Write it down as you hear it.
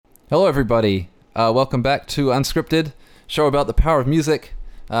Hello, everybody. Welcome back to Unscripted, show about the power of music.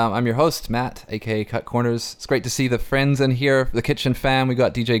 I'm your host, Matt, aka Cut Corners. It's great to see the friends in here, the kitchen fam. We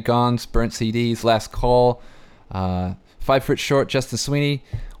got DJ Gons, Burnt CDs, Last Call, 5 Foot Short, Justin Sweeney.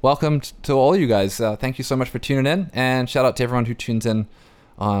 Welcome to all you guys. Thank you so much for tuning in, and shout out to everyone who tunes in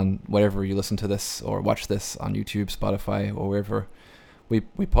on whatever you listen to this or watch this on YouTube, Spotify, or wherever we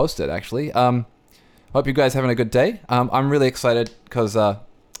post it, actually. Hope you guys having a good day. I'm really excited because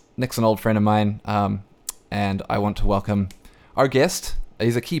Nick's an old friend of mine, and I want to welcome our guest.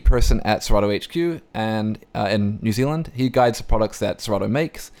 He's a key person at Serato HQ and in New Zealand. He guides the products that Serato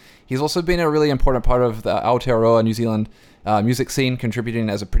makes. He's also been a really important part of the Aotearoa New Zealand music scene, contributing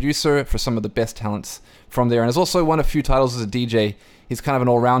as a producer for some of the best talents from there, and has also won a few titles as a DJ. He's kind of an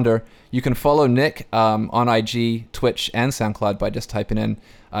all-rounder. You can follow Nick on IG, Twitch, and SoundCloud by just typing in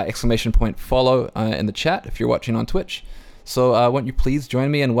 !follow in the chat if you're watching on Twitch. So won't you please join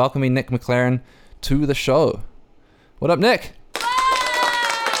me in welcoming Nick McLaren to the show. What up, Nick?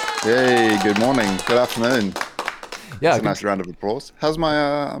 Hey, good morning, good afternoon. Yeah, that's a nice round of applause. How's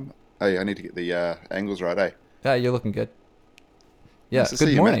my, hey, I need to get the angles right, eh? Yeah, you're looking good. Yeah, Nice to good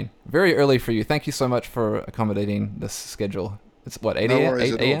see you, morning. man. Very early for you. Thank you so much for accommodating this schedule. It's what, 8 No a.m.?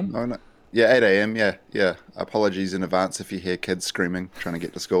 worries 8 at all. a.m.? No. Yeah, 8 a.m, yeah. Apologies in advance if you hear kids screaming, trying to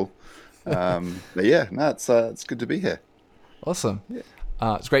get to school. But yeah, no, it's good to be here. Awesome. Yeah.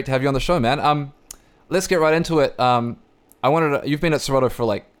 It's great to have you on the show, man. Let's get right into it. You've been at Serato for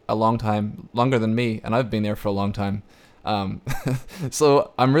like a long time, longer than me, and I've been there for a long time.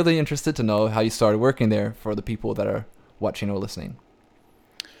 So I'm really interested to know how you started working there for the people that are watching or listening.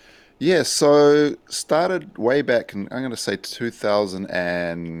 Yeah, so started way back in, I'm going to say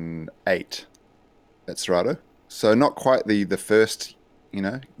 2008 at Serato. So not quite the first,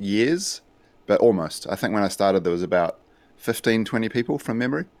 years, but almost. I think when I started, there was about 15, 20 people from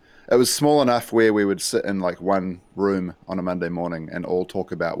memory. It was small enough where we would sit in like one room on a Monday morning and all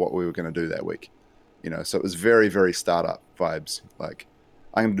talk about what we were going to do that week. So it was very, very startup vibes. Like,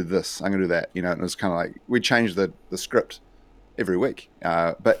 I'm going to do this, I'm going to do that, and it was kind of like, we changed the script every week,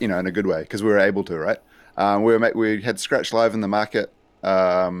 but, in a good way, because we were able to, right? We had Scratch Live in the market.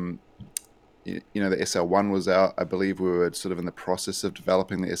 The SL1 was out. I believe we were sort of in the process of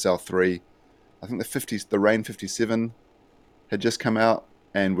developing the SL3. I think the Rain 57 had just come out,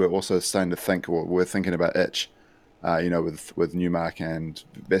 and we're also starting to think, or we're thinking about Itch, with Newmark and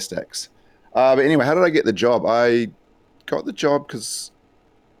Vestax. But anyway, how did I get the job? I got the job because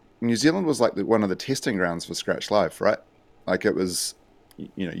New Zealand was like one of the testing grounds for Scratch Live, right? Like it was,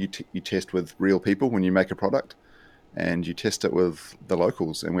 you test with real people when you make a product, and you test it with the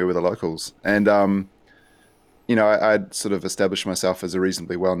locals, and we were the locals. And I'd sort of established myself as a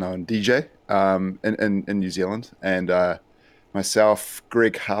reasonably well-known DJ in New Zealand, and myself,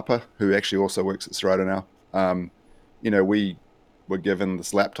 Greg Harper, who actually also works at Serato now, we were given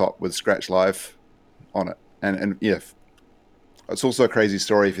this laptop with Scratch Live on it, and yeah, it's also a crazy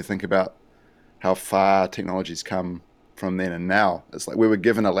story if you think about how far technology's come from then and now. It's like we were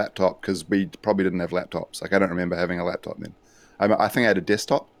given a laptop because we probably didn't have laptops. Like I don't remember having a laptop then. I think I had a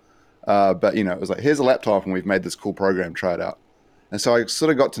desktop, but it was like, here's a laptop and we've made this cool program, try it out. And so I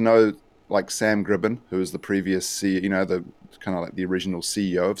sort of got to know like Sam Gribben, who was the previous CEO, the kind of like the original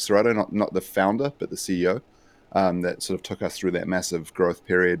CEO of Serato, not the founder, but the CEO, that sort of took us through that massive growth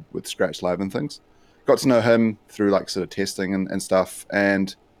period with Scratch Live and things. Got to know him through like sort of testing and stuff,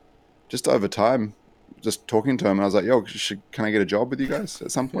 and just over time, just talking to him, and I was like, yo, can I get a job with you guys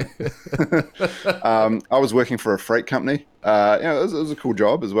at some point? I was working for a freight company. It was a cool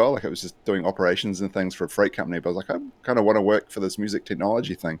job as well. Like it was just doing operations and things for a freight company, but I was like, I kind of want to work for this music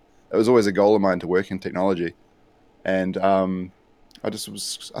technology thing. It was always a goal of mine to work in technology. And I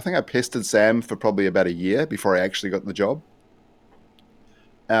think I pestered Sam for probably about a year before I actually got the job.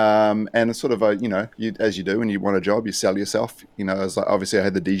 And it's sort of as you do when you want a job, you sell yourself. I was like, obviously I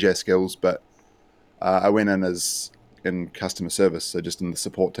had the DJ skills, but I went in customer service, so just in the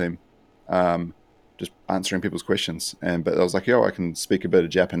support team, just answering people's questions. But I was like, I can speak a bit of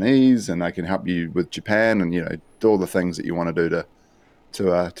Japanese, and I can help you with Japan, and do all the things that you want to do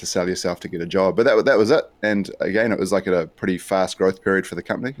to sell yourself to get a job. But that was it. And again, it was like at a pretty fast growth period for the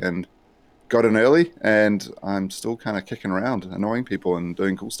company, and got in early, and I'm still kind of kicking around, annoying people and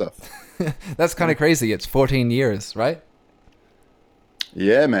doing cool stuff. That's kind of crazy. It's 14 years, right?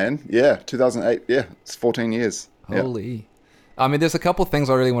 Yeah, man. Yeah, 2008. Yeah, it's 14 years. Holy. Yeah. I mean, there's a couple things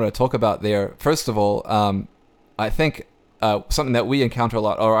I really want to talk about there. First of all, I think something that we encounter a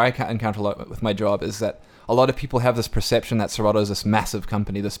lot, or I encounter a lot with my job, is that a lot of people have this perception that Serato is this massive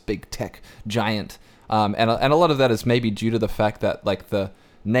company, this big tech giant. And a lot of that is maybe due to the fact that like the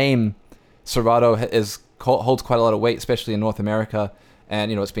name Serato holds quite a lot of weight, especially in North America,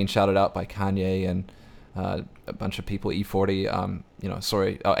 and it's been shouted out by Kanye and a bunch of people, E40,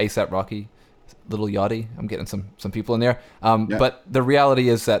 ASAP Rocky, Little Yachty. I'm getting some people in there. Yeah. But the reality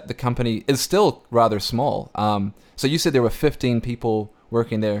is that the company is still rather small. So you said there were 15 people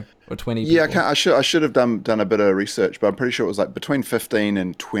working there, or 20 Yeah, people? I should have done a bit of research, but I'm pretty sure it was like between 15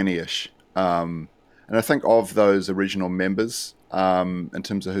 and 20ish. And I think of those original members, in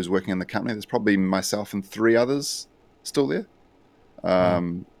terms of who's working in the company, there's probably myself and three others still there.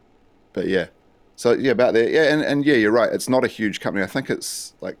 Wow. But yeah, so yeah, about there. Yeah, and yeah, you're right. It's not a huge company. I think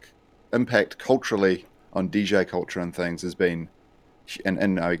it's like impact culturally on DJ culture and things has been,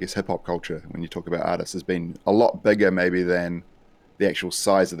 and I guess hip hop culture, when you talk about artists, has been a lot bigger maybe than the actual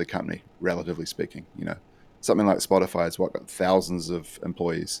size of the company, relatively speaking. Something like Spotify has got thousands of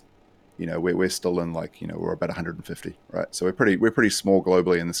employees. We're still in we're about 150, right? So we're pretty small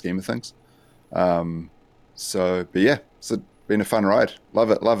globally in the scheme of things. But yeah, it's been a fun ride.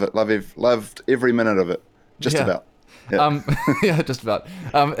 Love it, loved every minute of it, just Yeah. about. Yeah. Yeah, just about.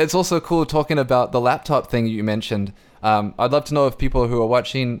 It's also cool talking about the laptop thing you mentioned. I'd love to know if people who are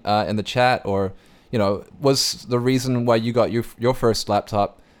watching in the chat, or was the reason why you got your first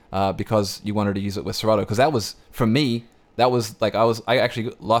laptop because you wanted to use it with Serato? Because that was, for me, that was like I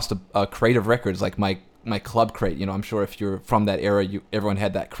actually lost a crate of records, like my club crate. I'm sure if you're from that era, everyone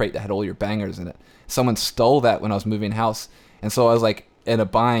had that crate that had all your bangers in it. Someone stole that when I was moving house, and so I was like in a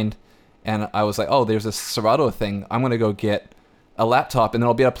bind. And I was like, oh, there's this Serato thing. I'm going to go get a laptop, and then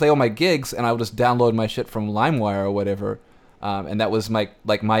I'll be able to play all my gigs, and I'll just download my shit from LimeWire or whatever. And that was my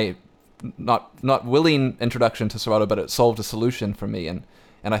not willing introduction to Serato, but it solved a solution for me. And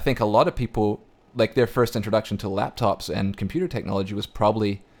I think a lot of people, like, their first introduction to laptops and computer technology was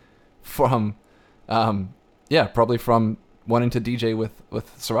probably from, probably from wanting to DJ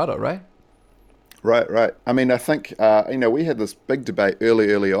with Serato, right? Right. I mean, I think we had this big debate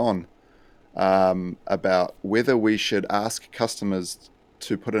early on, about whether we should ask customers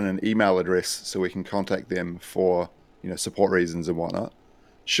to put in an email address so we can contact them for support reasons and whatnot.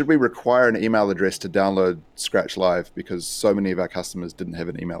 Should we require an email address to download Scratch Live, because so many of our customers didn't have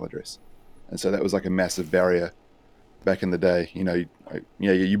an email address, and so that was like a massive barrier back in the day.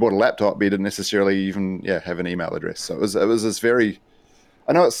 You bought a laptop, but you didn't necessarily even have an email address. So it was this very,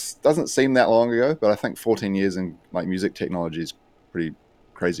 I know it doesn't seem that long ago, but I think 14 years in like music technology is pretty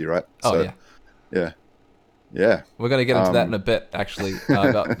crazy, right? Oh, So yeah. yeah. We're going to get into that in a bit, actually,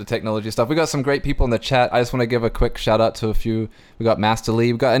 about the technology stuff. We got some great people in the chat. I just want to give a quick shout out to a few. We got Master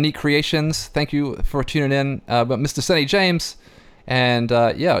Lee. We got Anik Creations. Thank you for tuning in. But Mr. Sunny James, and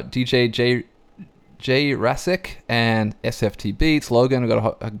DJ J Rasic and SFT Beats. Logan. We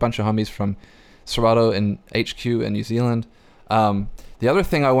got a bunch of homies from Serato and HQ in New Zealand. The other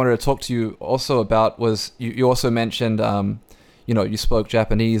thing I wanted to talk to you also about was you also mentioned you spoke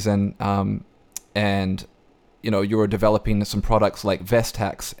Japanese, and you were developing some products like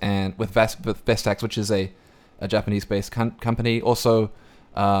Vestax, and with Vestax, which is a Japanese-based company, also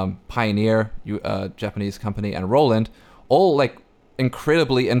Pioneer, Japanese company, and Roland, all like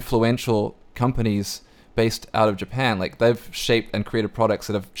incredibly influential companies based out of Japan. Like, they've shaped and created products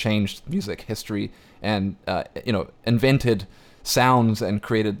that have changed music history, and invented sounds and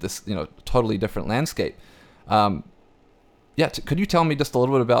created this totally different landscape. Could you tell me just a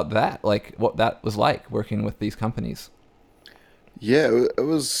little bit about that, like what that was like working with these companies? Yeah, it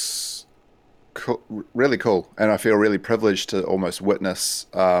was cool, really cool, and I feel really privileged to almost witness,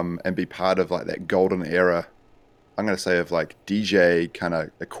 and be part of like that golden era. I'm going to say of like DJ kind of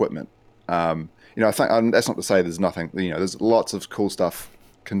equipment. I think, that's not to say there's nothing. There's lots of cool stuff,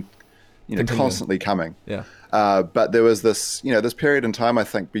 constantly coming. Yeah. But there was this period in time, I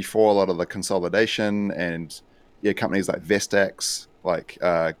think, before a lot of the consolidation, and companies like Vestax, like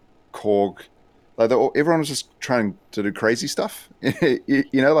Korg, like everyone was just trying to do crazy stuff.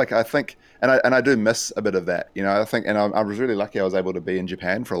 Like, I think, and I do miss a bit of that. I think, and I was really lucky I was able to be in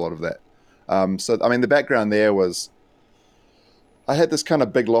Japan for a lot of that. So I mean, the background there was, I had this kind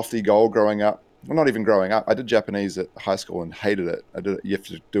of big lofty goal growing up. Well, not even growing up. I did Japanese at high school and hated it. You have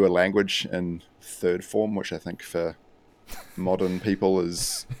to do a language in third form, which I think for modern people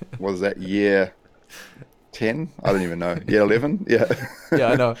is, what is that, year 10? I don't even know. Year 11? Yeah. Yeah,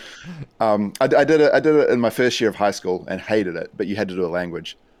 I know. I did it in my first year of high school and hated it, but you had to do a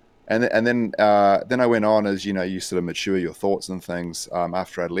language. And then I went on, as you sort of mature your thoughts and things.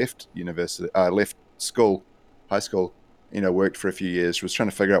 After I left left school, high school, worked for a few years, was trying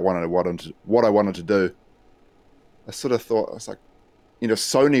to figure out what I wanted to do. I sort of thought, I was like,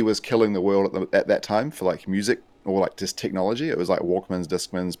 Sony was killing the world at that time for like music or like just technology. It was like Walkmans,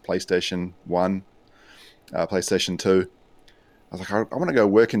 Discmans, PlayStation 1, PlayStation 2. I was like, I want to go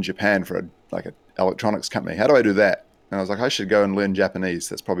work in Japan for a electronics company. How do I do that? And I was like, I should go and learn Japanese.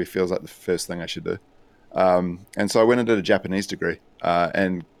 That probably feels like the first thing I should do. And so I went and did a Japanese degree,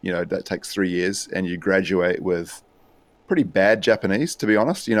 and that takes 3 years, and you graduate with pretty bad Japanese, to be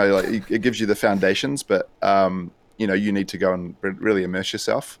honest. Like it gives you the foundations, but you need to go and really immerse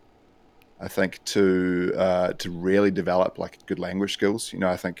yourself, I think, to really develop like good language skills.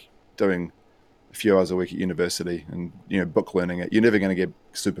 I think doing a few hours a week at university and book learning it, you're never going to get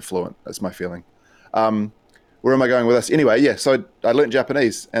super fluent. That's my feeling. Where am I going with this? Anyway, yeah. So I learned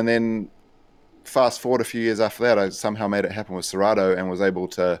Japanese, and then fast forward a few years after that, I somehow made it happen with Serato and was able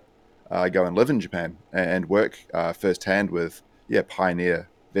to go and live in Japan and work firsthand with Pioneer,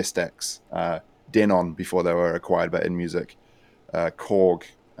 Vestax, Denon before they were acquired by InMusic, Korg.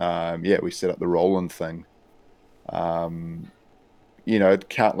 We set up the Roland thing.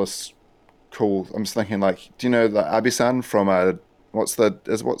 Countless cool. I'm just thinking, like, do you know the Abisan from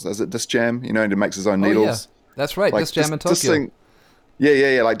is it Disc Jam? And he makes his own needles. Yeah. That's right, like, Disc Jam in Tokyo.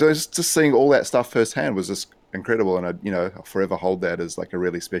 Like just seeing all that stuff firsthand was just incredible, and I'll forever hold that as like a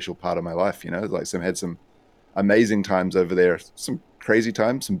really special part of my life. Like had some amazing times over there, some crazy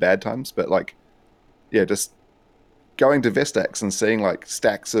times, some bad times, but like, just going to Vestax and seeing like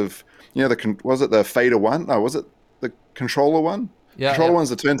stacks of, was it the Fader one? No, was it the controller one? Yeah, controller one's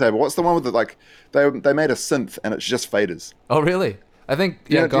the turntable. What's the one with the like they made a synth and it's just faders? Oh, really? I think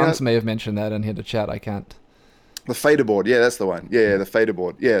Gons may have mentioned that in here to chat. I can't. The fader board, yeah, that's the one. Yeah, the fader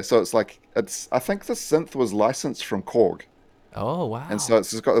board. Yeah, so it's like I think the synth was licensed from Korg. Oh, wow. And so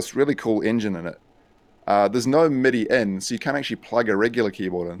it's got this really cool engine in it. There's no MIDI in, so you can't actually plug a regular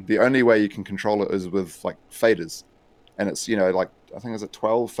keyboard in. The only way you can control it is with like faders. And it's, like, I think is it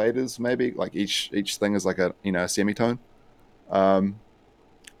 12 faders maybe? Like each thing is like a semitone. And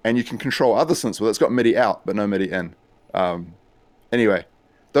you can control other synths with it. It's got MIDI out, but no MIDI in. Anyway,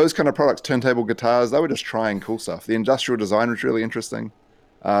 those kind of products, turntable guitars, they were just trying cool stuff. The industrial design was really interesting.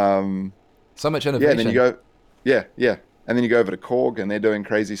 So much innovation. Yeah, and then you go, and then you go over to Korg, and they're doing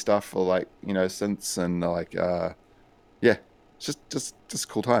crazy stuff for like synths and like, it's just a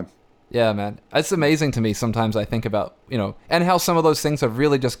cool time. Yeah, man, it's amazing to me. Sometimes I think about and how some of those things have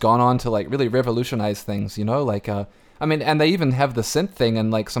really just gone on to like really revolutionize things. Like and they even have the synth thing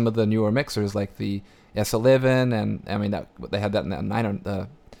in like some of the newer mixers, like the S11, and that they had that in the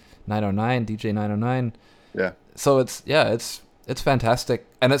 909 DJ 909. Yeah. So it's fantastic,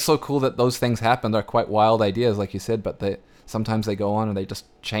 and it's so cool that those things happen. They're quite wild ideas, like you said, but sometimes they go on and they just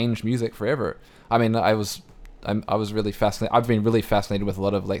change music forever. I was really fascinated. I've been really fascinated with a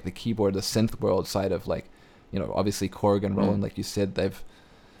lot of like the keyboard, the synth world side of like, obviously Korg and Roland, like you said, they've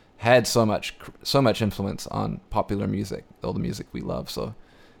had so much influence on popular music, all the music we love. So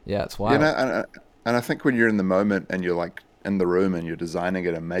yeah, it's wild. And I think when you're in the moment and you're like in the room and you're designing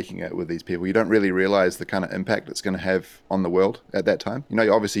it and making it with these people, you don't really realize the kind of impact it's going to have on the world at that time.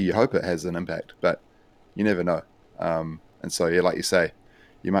 Obviously you hope it has an impact, but you never know. And so, like you say,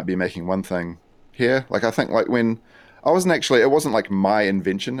 you might be making one thing here. Like, I think like when I wasn't actually, it wasn't like my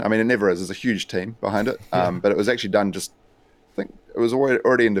invention. I mean, it never is. There's a huge team behind it. But it was actually done I think it was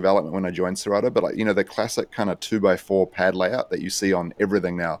already in development when I joined Serato, but like, the classic kind of 2x4 pad layout that you see on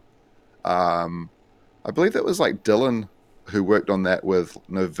everything now. I believe that was like Dylan who worked on that with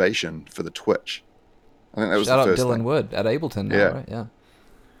Novation for the Twitch. I think that was Shout the out first Dylan thing. Wood at Ableton now, right? Yeah.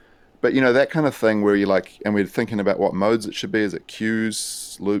 But that kind of thing where you like, and we're thinking about what modes it should be. Is it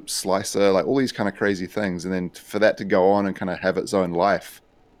cues, loops, slicer, like all these kind of crazy things. And then for that to go on and kind of have its own life,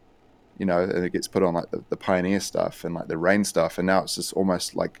 and it gets put on like the Pioneer stuff and like the Rain stuff. And now it's just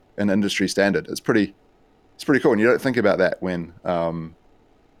almost like an industry standard. It's pretty cool. And you don't think about that when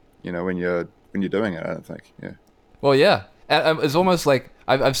you're doing it, I don't think. Yeah. Well, yeah. It's almost like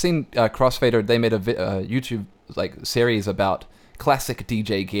I've seen Crossfader. They made a YouTube like series about classic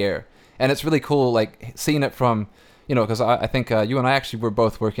DJ gear, and it's really cool, like seeing it from because I think you and I actually were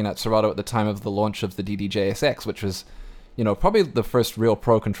both working at Serato at the time of the launch of the DDJ-SX, which was probably the first real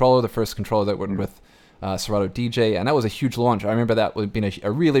pro controller, the first controller that went with Serato DJ, and that was a huge launch. I remember that being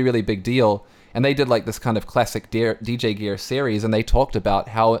a really, really big deal, and they did like this kind of classic DJ gear series, and they talked about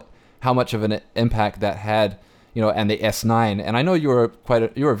how much of an impact that had, and the S9. And I know you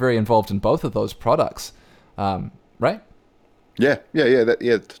were very involved in both of those products, right? Yeah,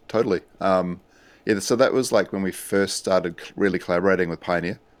 totally. So that was like when we first started really collaborating with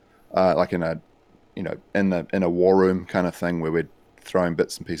Pioneer, like in a, in a war room kind of thing where we're throwing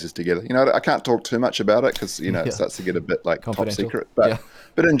bits and pieces together. I can't talk too much about it because it starts to get a bit like top secret. But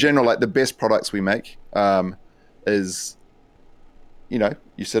in general, like the best products we make, is, you know,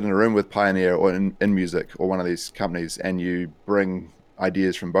 you sit in a room with Pioneer or in music or one of these companies, and you bring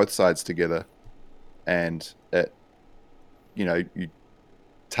ideas from both sides together, and it, you know, you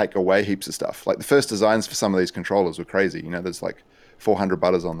take away heaps of stuff. Like the first designs for some of these controllers were crazy. You know, there's like 400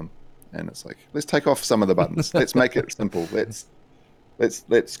 buttons on them, and it's like, let's take off some of the buttons. Let's make it simple.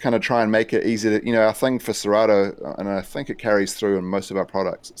 Let's kind of try and make it easy to, you know, our thing for Serato, and I think it carries through in most of our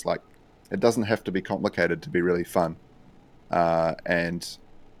products. It's like, it doesn't have to be complicated to be really fun. And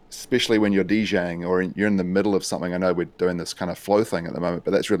especially when you're DJing or you're in the middle of something. I know we're doing this kind of flow thing at the moment,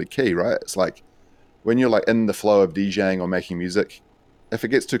 but that's really key, right? It's like when you're like in the flow of DJing or making music, if it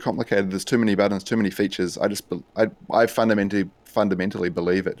gets too complicated, there's too many buttons, too many features. I fundamentally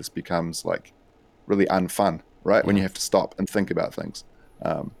believe it just becomes like really unfun, right? When you have to stop and think about things.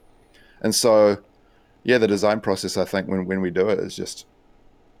 And so, yeah, the design process, I think when we do it is just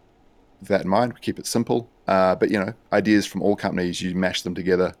with that in mind, we keep it simple. But you know, ideas from all companies, you mash them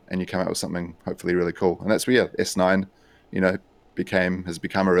together and you come out with something hopefully really cool. And that's where S9, you know, has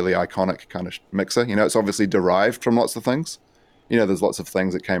become a really iconic kind of mixer. You know, it's obviously derived from lots of things. You know, there's lots of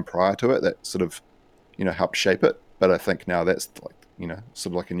things that came prior to it that sort of, you know, helped shape it. But I think now that's like, you know,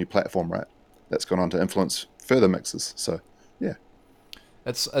 sort of like a new platform, right? That's gone on to influence further mixes. So, yeah.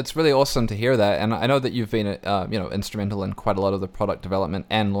 It's really awesome to hear that, and I know that you've been you know, instrumental in quite a lot of the product development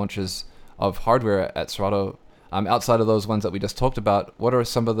and launches of hardware at Serato. Outside of those ones that we just talked about, what are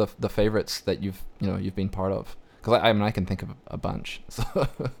some of the favorites that you've been part of? Because I mean, I can think of a bunch. So.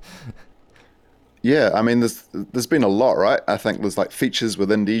 Yeah, I mean, there's been a lot, right? I think there's like features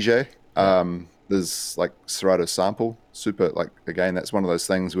within DJ. There's like Serato Sample, super, like, again, that's one of those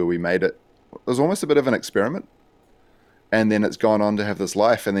things where we made it. It was almost a bit of an experiment. And then it's gone on to have this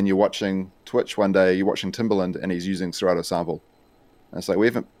life. And then you're watching Twitch one day, you're watching Timbaland, and he's using Serato Sample. And it's like, we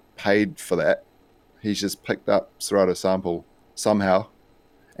haven't paid for that. He's just picked up Serato Sample somehow,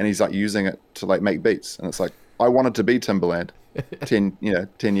 and he's like using it to like make beats. And it's like, I wanted to be Timbaland 10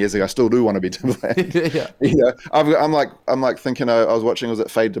 years ago. I still do want to be Timbaland. Yeah. You know, I'm like thinking, I was watching, was it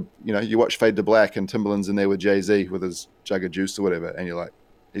Fade to, you know, you watch Fade to Black and Timbaland's in there with Jay-Z with his jug of juice or whatever. And you're like,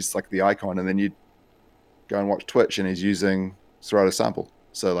 he's like the icon. And then you go and watch Twitch and he's using Serato Sample.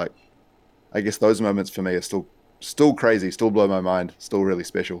 So like, I guess those moments for me are still crazy, still blow my mind, still really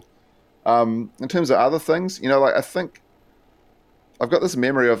special. In terms of other things, you know, like I think I've got this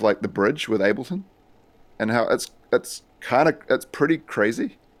memory of like the bridge with Ableton and how it's pretty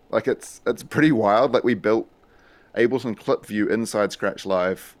crazy. Like it's pretty wild. Like we built Ableton Clip View inside Scratch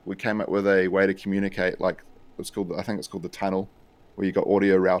Live. We came up with a way to communicate, like I think it's called the tunnel, where you got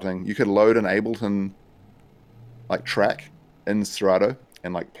audio routing. You could load an Ableton like track in Serato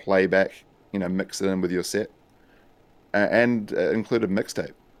and like play back, you know, mix it in with your set, and it included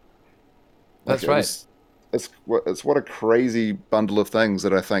mixtape. That's right. It's what a crazy bundle of things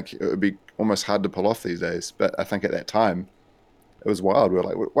that I think it would be almost hard to pull off these days. But I think at that time, it was wild. We were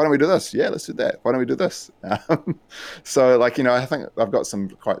like, why don't we do this? Yeah, let's do that. Why don't we do this? So like, you know, I think I've got some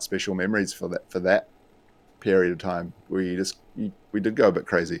quite special memories for that period of time where we did go a bit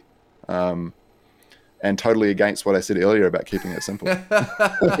crazy. And totally against what I said earlier about keeping it simple.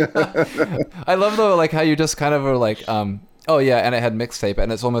 I love though, like how you just kind of were like, oh yeah, and it had mixtape,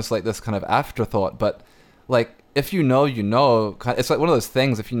 and it's almost like this kind of afterthought. But like, if you know, it's like one of those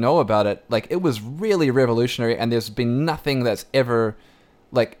things. If you know about it, like it was really revolutionary, and there's been nothing that's ever,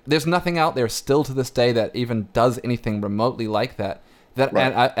 like, there's nothing out there still to this day that even does anything remotely like that.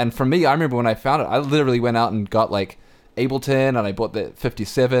 Right. And for me, I remember when I found it, I literally went out and got like Ableton, and I bought the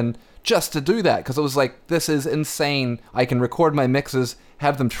 57 just to do that, because it was like, this is insane. I can record my mixes,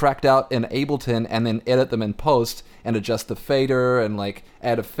 have them tracked out in Ableton, and then edit them in post and adjust the fader and like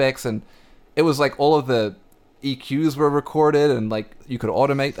add effects. And it was like all of the EQs were recorded, and like you could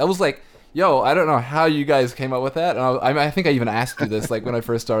automate. I was like, yo, I don't know how you guys came up with that. And I think I even asked you this like when I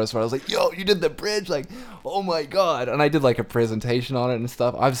first started. So I was like, yo, you did the bridge, like, oh my god. And I did like a presentation on it and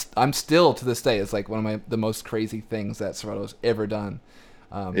stuff. I'm still to this day, it's like one of the most crazy things that Serato's ever done.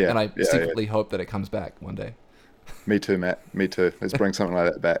 And I secretly hope that it comes back one day. Me too, Matt. Me too. Let's bring something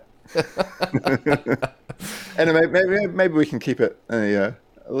like that back. And maybe we can keep it a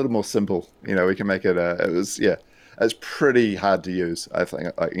little more simple. You know, we can make it. It's pretty hard to use. I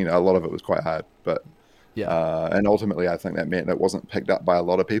think, like, you know, a lot of it was quite hard, but and ultimately, I think that meant it wasn't picked up by a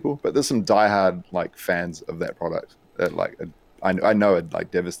lot of people. But there's some diehard like fans of that product that like I know it like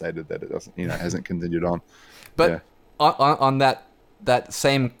devastated that it doesn't, you know, hasn't continued on. But on that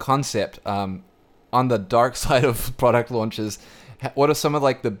same concept, on the dark side of product launches, what are some of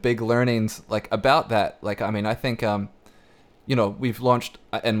like the big learnings like about that? Like, I mean, I think we've launched,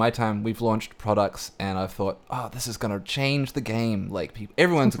 in my time, we've launched products, and I've thought, oh, this is going to change the game. Like,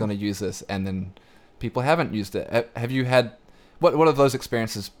 everyone's going to use this, and then people haven't used it. Have you had, what have those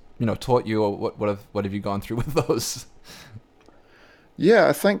experiences, taught you, or what have you gone through with those? Yeah,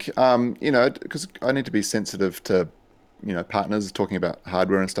 I think because I need to be sensitive to partners talking about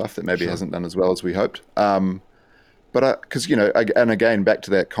hardware and stuff that maybe Sure. hasn't done as well as we hoped. But because and again, back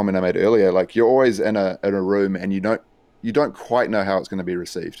to that comment I made earlier, like you're always in a room and you don't quite know how it's going to be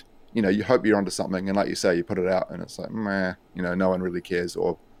received. You hope you're onto something, and like you say, you put it out, and it's like, meh, no one really cares,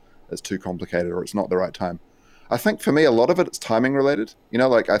 or it's too complicated, or it's not the right time. I think for me, a lot of it's timing related.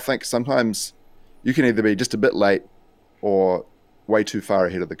 Like I think sometimes you can either be just a bit late or way too far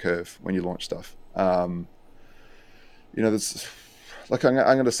ahead of the curve when you launch stuff. That's like I'm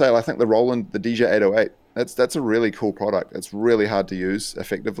going to say, I think the Roland, the DJ 808, that's a really cool product. It's really hard to use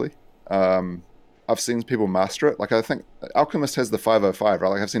effectively. I've seen people master it. Like I think Alchemist has the 505, right?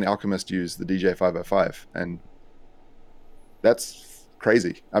 Like I've seen Alchemist use the DJ 505, and that's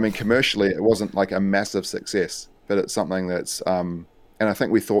crazy. I mean, commercially, it wasn't like a massive success, but it's something that's, and I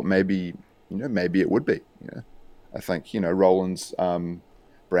think we thought maybe it would be. I think Roland's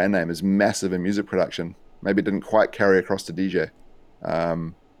brand name is massive in music production. Maybe it didn't quite carry across to DJ.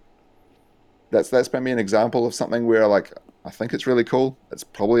 Um, that's maybe an example of something where like I think it's really cool. It's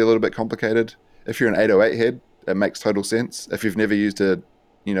probably a little bit complicated. If you're an 808 head, it makes total sense. If you've never used an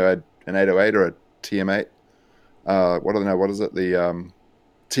 808 or a TM8, what do they know? What is it? The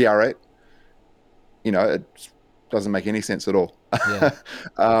TR8. It doesn't make any sense at all. Yeah.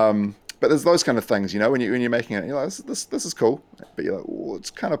 But there's those kind of things, when you're making it, you're like, this is cool, but you're like, oh, it's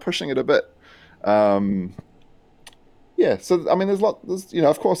kind of pushing it a bit. Yeah, so I mean,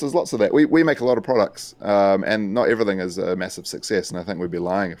 of course, there's lots of that. We make a lot of products, and not everything is a massive success. And I think we'd be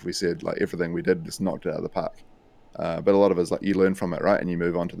lying if we said like everything we did just knocked it out of the park. But a lot of it is like you learn from it, right, and you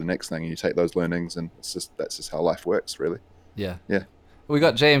move on to the next thing, and you take those learnings, and that's just how life works, really. Yeah. Yeah. We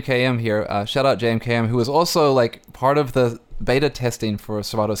got JMKM here. Shout out JMKM, who was also like part of the beta testing for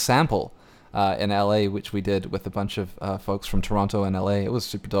Serato Sample in LA, which we did with a bunch of folks from Toronto and LA. It was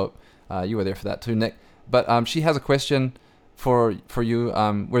super dope. You were there for that too, Nick. But she has a question for you.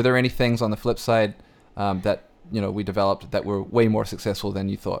 Were there any things on the flip side that we developed that were way more successful than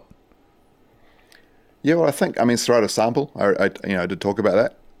you thought? Yeah, well, I mean, Serato Sample. I did talk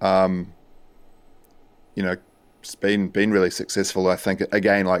about that. It's been really successful. I think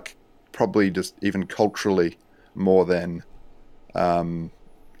again, like probably just even culturally more than,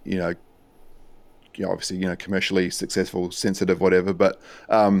 obviously commercially successful, sensitive, whatever. But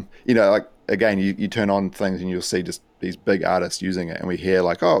like again, you turn on things and you'll see just these big artists using it, and we hear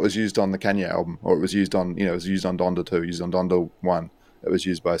like, oh, it was used on the Kanye album, or it was used on it was used on Donda 2, used on Donda 1, it was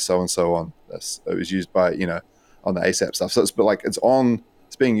used by so and so on this, it was used by on the ASAP stuff. So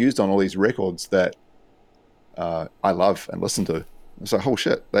it's being used on all these records that I love and listen to. It's like, oh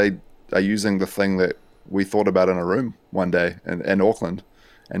shit, they are using the thing that we thought about in a room one day in Auckland,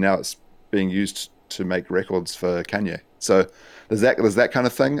 and now it's being used to make records for Kanye. So there's that kind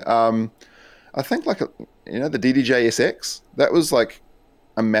of thing. I think like the DDJ SX, that was like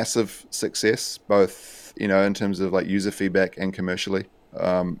a massive success, both in terms of like user feedback and commercially.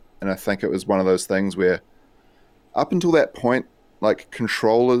 And I think it was one of those things where up until that point, like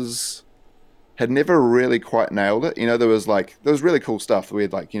controllers had never really quite nailed it. There was really cool stuff. We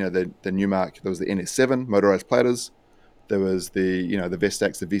had like the Newmark, there was the NS7 motorized platters. There was the the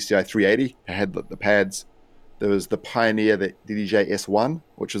Vestax, the VCI 380 had the pads. There was the Pioneer, the DDJ S1,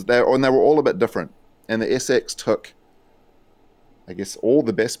 which was there, and they were all a bit different. And the SX took, I guess, all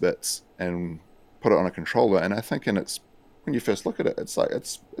the best bits and put it on a controller. And I think when you first look at it, it's like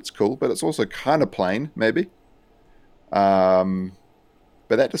it's cool, but it's also kind of plain, maybe. But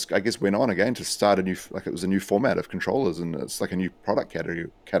that just, I guess, went on again to start it was a new format of controllers, and it's like a new product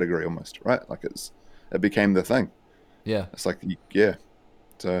category almost, right? Like it became the thing. Yeah. It's like, yeah.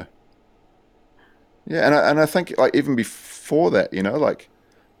 So, yeah, and I think like even before that, like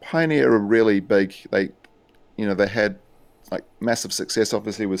Pioneer were really big. They had like massive success,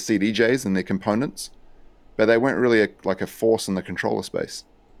 obviously, with CDJs and their components, but they weren't really a force in the controller space.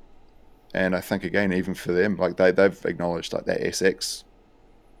 And I think again, even for them, like they've acknowledged like that SX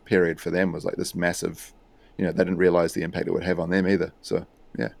period for them was like this massive. They didn't realize the impact it would have on them either. So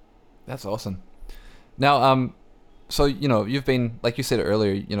yeah, That's awesome. Now, so you've been, like you said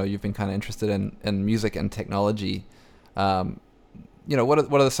earlier, you've been kind of interested in music and technology. What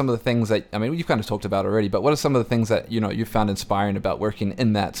are some of the things that, I mean, you've kind of talked about already, but what are some of the things that you found inspiring about working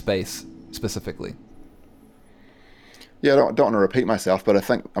in that space specifically? Yeah, I don't want to repeat myself,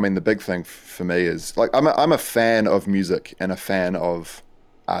 but I mean, the big thing for me is like I'm a fan of music and a fan of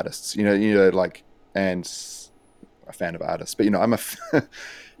artists. Like, and a fan of artists, but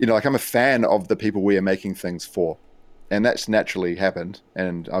like I'm a fan of the people we are making things for, and that's naturally happened.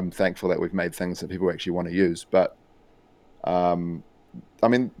 And I'm thankful that we've made things that people actually want to use. But um, I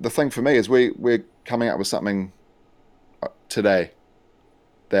mean, the thing for me is we're coming up with something today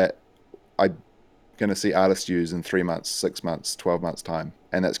that I'm going to see artists use in 3 months, 6 months, 12 months time,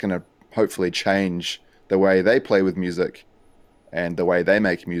 and that's going to hopefully change the way they play with music and the way they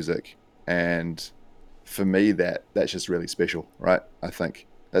make music. And for me, that's just really special, right? I think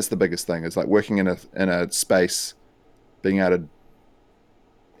that's the biggest thing. Is like working in a space, being able to,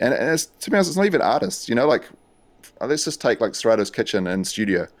 and it's, to be honest, it's not even artists. Like let's just take like Serato's Kitchen and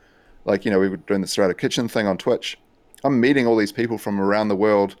studio. Like we were doing the Serato Kitchen thing on Twitch. I'm meeting all these people from around the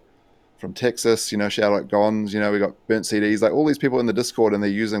world, from Texas. Shout out Gons. We got Burnt CDs. Like all these people in the Discord, and they're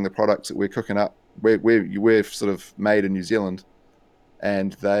using the products that we're cooking up. We're sort of made in New Zealand,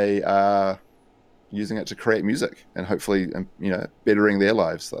 and they are using it to create music and hopefully, bettering their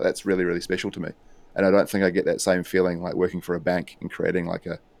lives. So that's really, really special to me. And I don't think I get that same feeling like working for a bank and creating like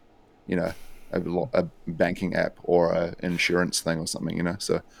a banking app or an insurance thing or something.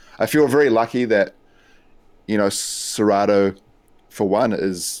 So I feel very lucky that, Serato, for one,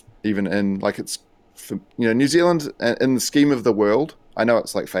 is even in like it's, for, New Zealand in the scheme of the world. I know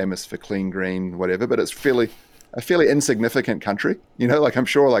it's like famous for clean green, whatever, but it's a fairly insignificant country. Like I'm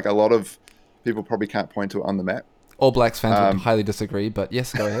sure like a lot of people probably can't point to it on the map. All Blacks fans would highly disagree, but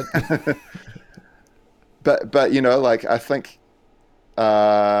yes, go ahead. but like I think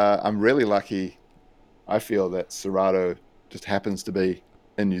I'm really lucky. I feel that Serato just happens to be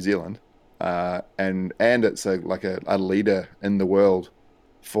in New Zealand, and it's a leader in the world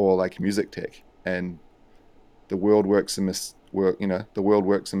for like music tech, and the world works in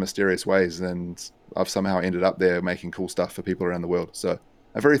mysterious ways, and I've somehow ended up there making cool stuff for people around the world. So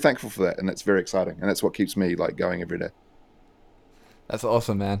I'm very thankful for that, and that's very exciting, and that's what keeps me like going every day. That's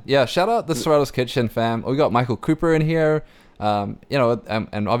awesome, man. Yeah, shout out the Serato's Kitchen fam. We got Michael Cooper in here, and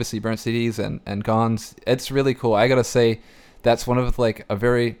obviously Burnt CDs and Gons. It's really cool. I gotta say, that's one of like a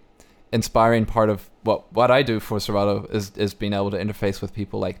very inspiring part of what I do for Serato is being able to interface with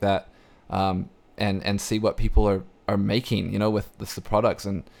people like that, and see what people are making, with the products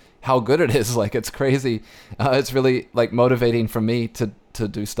and how good it is. Like it's crazy. It's really like motivating for me to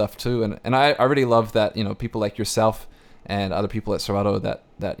do stuff too, and I really love that people like yourself and other people at Serato that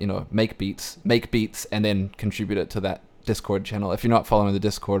make beats and then contribute it to that Discord channel. If you're not following the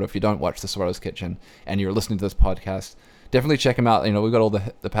Discord, or if you don't watch the Serato's Kitchen and you're listening to this podcast, definitely check them out. We've got all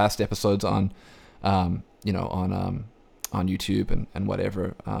the past episodes on on YouTube and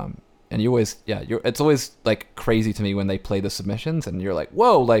whatever. And it's always like crazy to me when they play the submissions and you're like,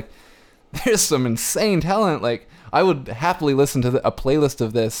 whoa, like there's some insane talent. Like I would happily listen to a playlist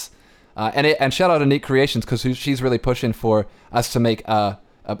of this. And shout out to Neat Creations, because she's really pushing for us to make an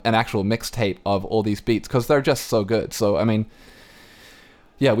actual mixtape of all these beats, because they're just so good. So I mean,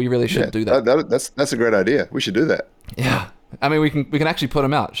 yeah, we really should do that. That's a great idea. We should do that. Yeah, I mean, we can actually put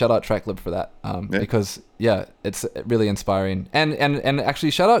them out. Shout out Tracklib for that, because it's really inspiring. And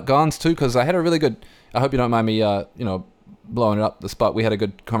actually shout out Gons too, because I had a really good. I hope you don't mind me, blowing it up the spot. We had a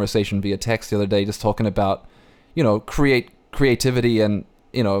good conversation via text the other day, just talking about, creativity and.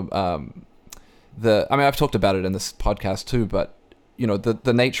 I mean, I've talked about it in this podcast too, but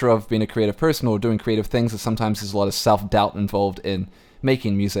the nature of being a creative person or doing creative things is sometimes there's a lot of self-doubt involved in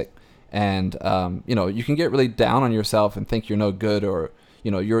making music, and you can get really down on yourself and think you're no good, or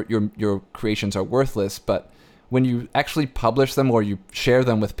your creations are worthless. But when you actually publish them or you share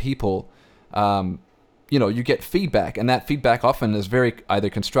them with people, you get feedback, and that feedback often is very either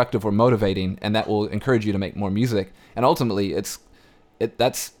constructive or motivating, and that will encourage you to make more music. And ultimately,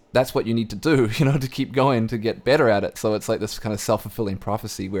 that's what you need to do, to keep going, to get better at it. So it's like this kind of self-fulfilling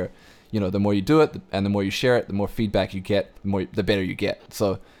prophecy where, the more you do it and the more you share it, the more feedback you get, the better you get.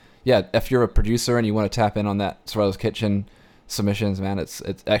 So yeah, if you're a producer and you want to tap in on that Serato's Kitchen submissions, man, it's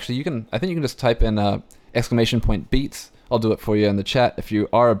actually, I think you can just type in !beats. I'll do it for you in the chat. If you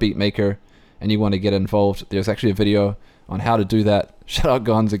are a beat maker and you want to get involved, there's actually a video on how to do that. Shout out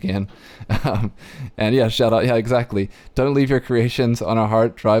Gons again. And yeah, shout out. Yeah, exactly. Don't leave your creations on a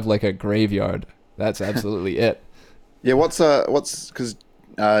hard drive like a graveyard. That's absolutely it. Yeah. What's because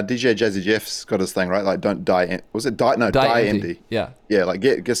DJ Jazzy Jeff's got his thing, right? Like don't die. Was it die? No, die empty. Yeah. Yeah. Like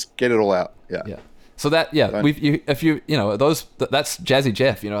get it all out. Yeah. Yeah. So that, yeah, that's Jazzy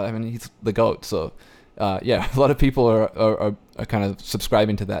Jeff, I mean, he's the GOAT. So a lot of people are kind of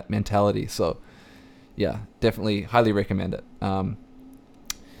subscribing to that mentality. So yeah, definitely highly recommend it.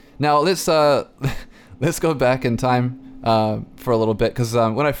 Now let's let's go back in time for a little bit, because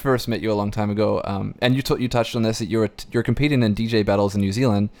when I first met you a long time ago, and you touched on this, that you're competing in DJ battles in New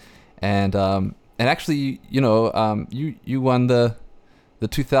Zealand, and actually you won the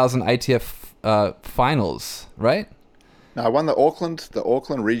 2000 ITF finals, right? No, I won the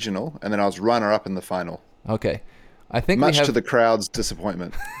Auckland regional, and then I was runner up in the final. Okay, I think Much to the crowd's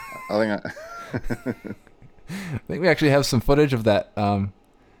disappointment. I think I think we actually have some footage of that.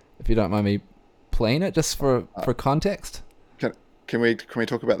 If you don't mind me playing it, just for context. Can we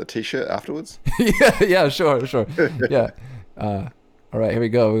talk about the T-shirt afterwards? yeah, sure. Yeah. All right, here we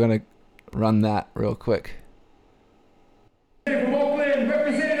go. We're gonna run that real quick. From Auckland,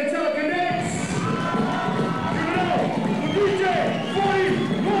 representing the Teleconnects. DJ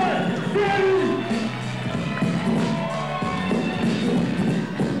 41 Daddy.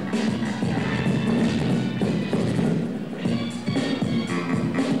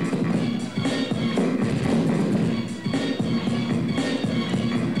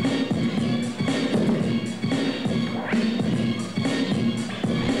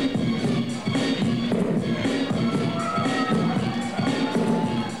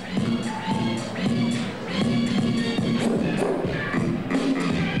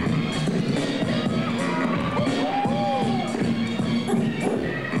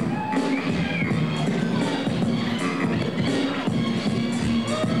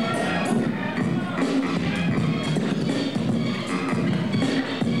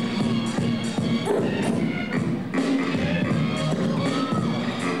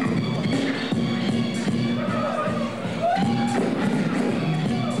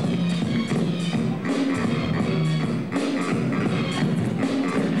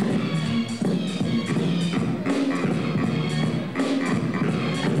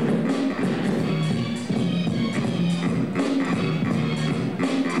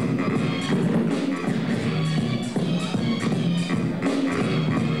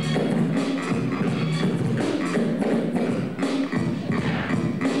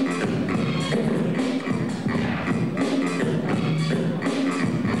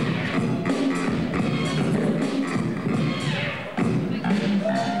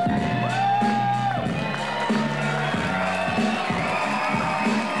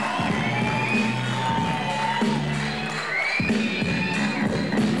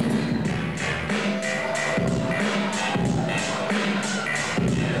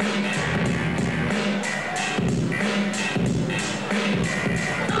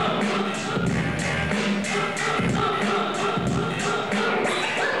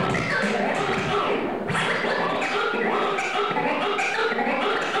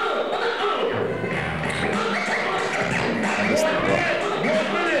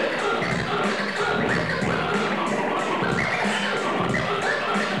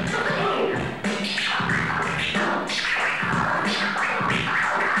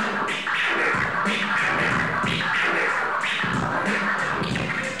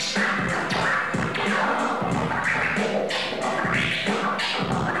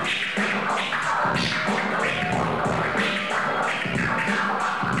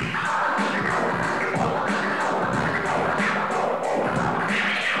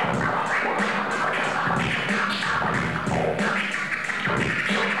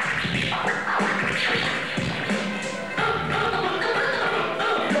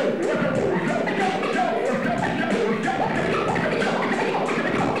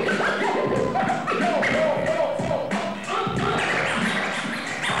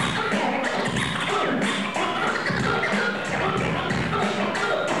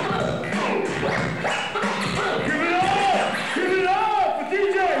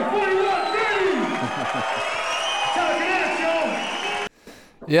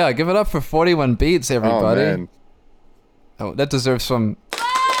 Yeah, give it up for 41 beats, everybody. Oh, man. Oh, that deserves some.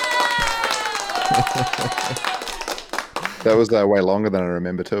 That was way longer than I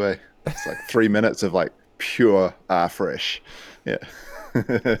remember too, eh? It's like 3 minutes of like pure fresh. Yeah.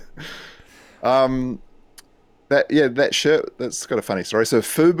 That shirt, that's got a funny story. So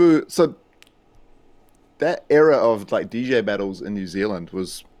Fubu, so that era of like DJ battles in New Zealand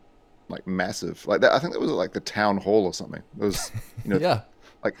was like massive. Like that, I think that was at like the town hall or something. It was, Yeah.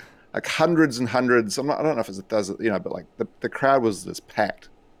 like hundreds and hundreds. I don't know if it does, but like the crowd was just packed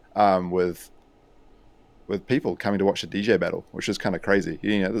with people coming to watch a DJ battle, which is kind of crazy.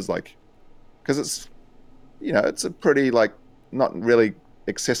 There's like, because it's a pretty like not really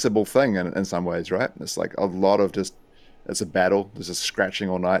accessible thing in some ways, right? It's like a lot of it's a battle. There's just scratching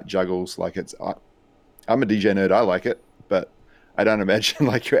all night, juggles. Like I'm a DJ nerd. I like it, but I don't imagine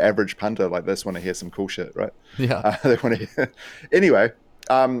like your average punter like this want to hear some cool shit, right? Yeah. They want to hear... Anyway,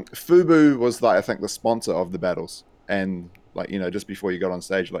 Fubu was like I think the sponsor of the battles, and like just before you got on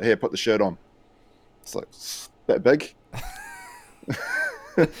stage, like here, put the shirt on. It's like that big.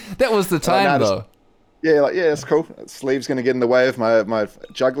 That was the time though. Yeah, it's cool. Sleeve's going to get in the way of my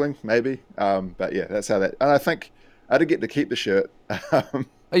juggling, maybe. But yeah, that's how that. And I think I did get to keep the shirt. Oh,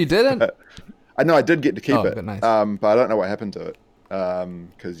 you didn't? I know I did get to keep it. But nice. But I don't know what happened to it.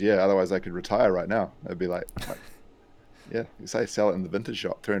 Because otherwise I could retire right now. It'd be like yeah, you say sell it in the vintage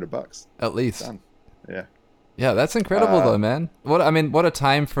shop, $300. At least. Done. Yeah. Yeah, that's incredible though, man. What a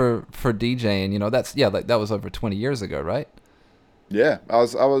time for DJing. That's like that was over 20 years ago, right? Yeah, I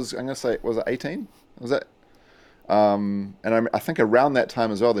was. I'm gonna say, was it 18? Was it? And I think around that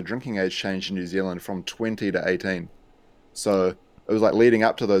time as well, the drinking age changed in New Zealand from 20 to 18. So it was like leading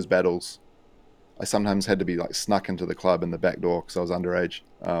up to those battles. I sometimes had to be like snuck into the club in the back door because I was underage.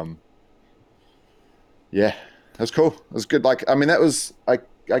 Yeah, it was cool. It was good. Like, I mean, that was I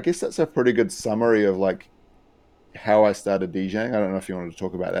guess that's a pretty good summary of like how I started DJing. I don't know if you wanted to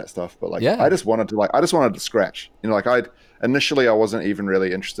talk about that stuff, but like, yeah. I just wanted to scratch. Like I wasn't even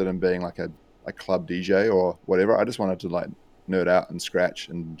really interested in being like a club DJ or whatever. I just wanted to like nerd out and scratch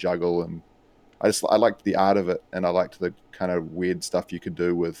and juggle, and I liked the art of it, and I liked the kind of weird stuff you could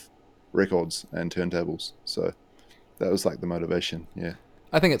do with records and turntables. So that was like the motivation. Yeah.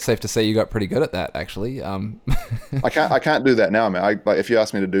 I think it's safe to say you got pretty good at that, actually. I can't do that now, man. Like if you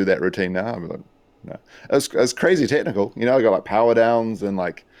asked me to do that routine now, I'm like, no. It was crazy technical. I got like power downs and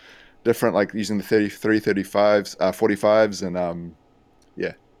like different, like using the 33, 35s, 45s, and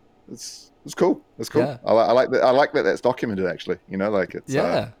yeah, it's cool. It's cool. Yeah. I like that. I like that that's documented actually. Like it's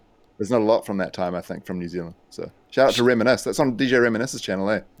there's not a lot from that time, I think, from New Zealand. So shout out to Reminisce. That's on DJ Reminisce's channel,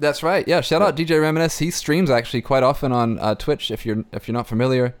 eh? That's right. Yeah, shout out DJ Reminisce. He streams actually quite often on Twitch. If you're not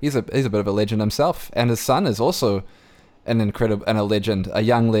familiar, he's a bit of a legend himself, and his son is also a legend, a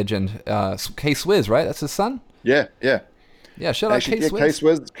young legend. K-Swizz, right? That's his son. Yeah. Shout out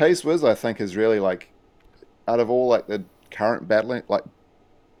K-Swizz. K-Swizz, I think, is really like out of all like the current battling like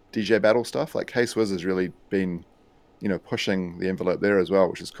DJ battle stuff. Like K-Swizz has really been, pushing the envelope there as well,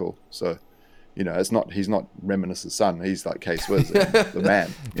 which is cool. So, he's not Reminisce's son. He's like K-Swizz, the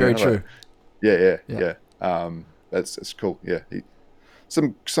man. Very true. Like, yeah. It's cool. Yeah.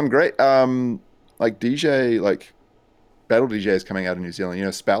 Some great like DJ like battle DJs coming out of New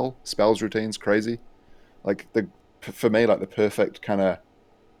Zealand. Spell's routine's crazy. Like for me, like the perfect kind of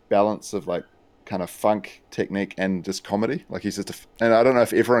balance of like kind of funk technique and just comedy. Like he's just and I don't know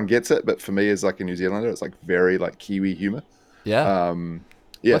if everyone gets it, but for me as like a New Zealander, it's like very like Kiwi humor. Yeah.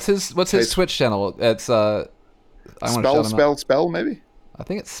 Yeah. What's his Twitch channel? It's Spell maybe. I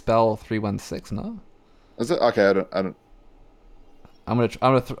think it's Spell 316. No. Is it? Okay, I don't. I'm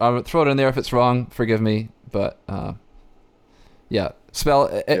gonna throw it in there if it's wrong. Forgive me, but yeah,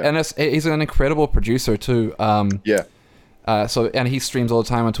 Spell, and he's an incredible producer too. Yeah. And he streams all the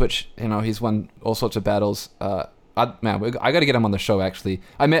time on Twitch. He's won all sorts of battles. I got to get him on the show. Actually,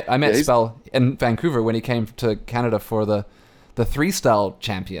 I met Spell in Vancouver when he came to Canada for the 3-style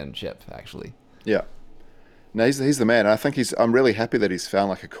championship. Actually. Yeah. No, he's the man. I think I'm really happy that he's found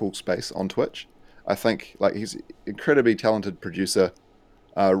like a cool space on Twitch. I think like he's an incredibly talented producer,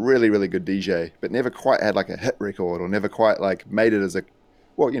 really, really good DJ, but never quite had like a hit record or never quite like made it as a,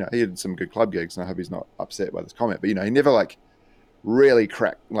 well, he had some good club gigs, and I hope he's not upset by this comment, but he never like really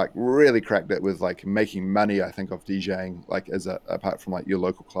cracked it with like making money, I think, off DJing, like apart from like your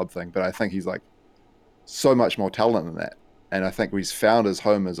local club thing. But I think he's like so much more talent than that. And I think he's found his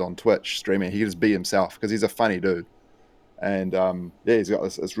home is on Twitch streaming. He can just be himself because he's a funny dude. And he's got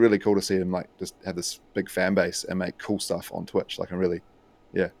this. It's really cool to see him like just have this big fan base and make cool stuff on Twitch. Like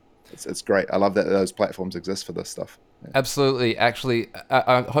it's great. I love that those platforms exist for this stuff. Yeah. Absolutely. Actually,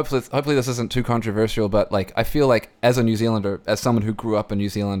 hopefully this isn't too controversial, but like I feel like as a New Zealander, as someone who grew up a New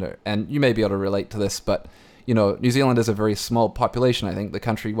Zealander, and you may be able to relate to this, but New Zealand is a very small population. I think the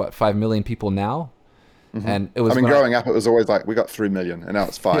country, 5 million people now. Mm-hmm. And it was. Growing up, it was always like we got 3 million, and now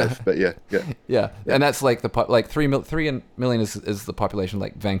it's 5. Yeah. But yeah. And that's like 3 million is the population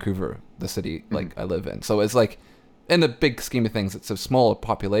like Vancouver, the city like I live in. So it's like, in the big scheme of things, it's a small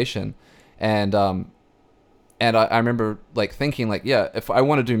population, and I remember like thinking like, yeah, if I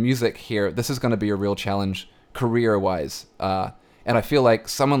want to do music here, this is going to be a real challenge career-wise. And I feel like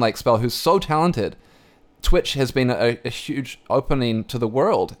someone like Spell, who's so talented, Twitch has been a huge opening to the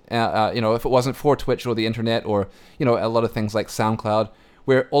world. If it wasn't for Twitch or the internet or, a lot of things like SoundCloud,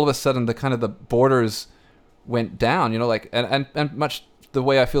 where all of a sudden the borders went down, and much the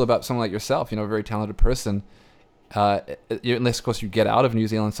way I feel about someone like yourself, a very talented person, unless of course you get out of New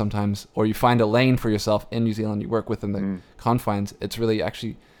Zealand sometimes, or you find a lane for yourself in New Zealand, you work within the confines. It's really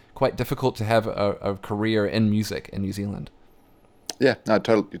actually quite difficult to have a career in music in New Zealand. Yeah, no,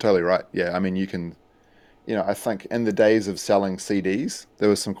 you're totally right. Yeah, I mean, you can, I think in the days of selling CDs, there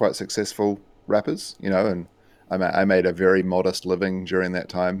was some quite successful rappers, and I made a very modest living during that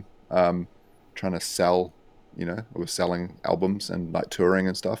time, trying to sell, or selling albums and like touring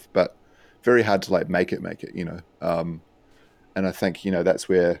and stuff, but very hard to like make it, and I think, that's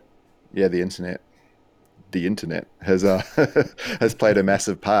where, yeah, the internet has has played a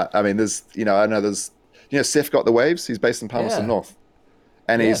massive part. I mean, I know Seth Got the Waves. He's based in Palmerston Yeah. North,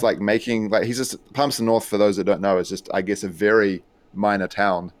 and he's Yeah. like making like he's just Palmerston North. For those that don't know, is just I guess a very minor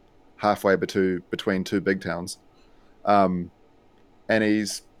town, halfway between two big towns, and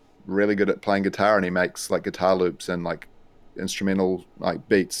he's really good at playing guitar, and he makes like guitar loops and like instrumental like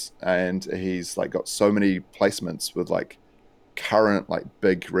beats, and he's like got so many placements with like current like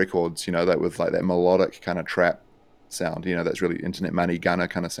big records, that with like that melodic kind of trap sound, that's really Internet Money Gunner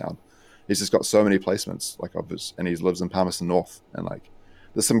kind of sound. He's just got so many placements like of his, and he lives in Palmerston North, and like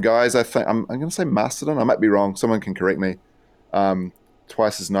there's some guys, I think I'm gonna say Mastodon, I might be wrong, someone can correct me.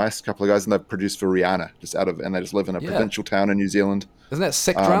 Twice as Nice, a couple of guys, and they've produced for Rihanna and they just live in a provincial town in New Zealand. Isn't that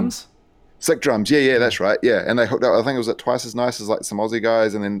Sick Drums? Sick Drums, yeah, that's right, yeah. And they hooked up, I think it was at Twice as Nice as like some Aussie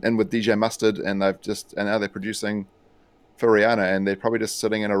guys, and then in with DJ Mustard, and now they're producing for Rihanna, and they're probably just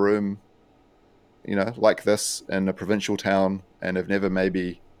sitting in a room, like this in a provincial town, and have never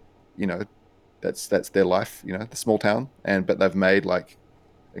maybe, that's their life, the small town, but they've made like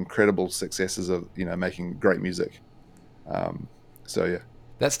incredible successes of making great music. So yeah,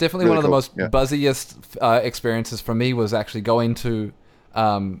 That's definitely really one of the cool. most Yeah. buzziest experiences for me, was actually going to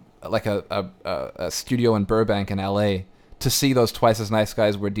like a studio in Burbank in LA to see those Twice as Nice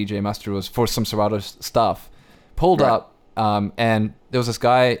guys where DJ Mustard was for some Serato stuff. Pulled Right. up, and there was this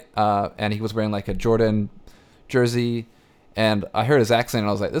guy, and he was wearing like a Jordan jersey, and I heard his accent, and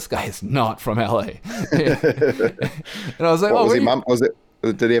I was like, this guy is not from LA. And I was like, What oh, was where he? you- Was it?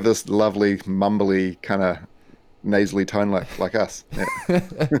 Did he have this lovely mumbly kind of nasally tone like us? Yeah.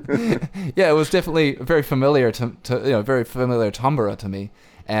 yeah, it was definitely very familiar to very familiar timbre to me.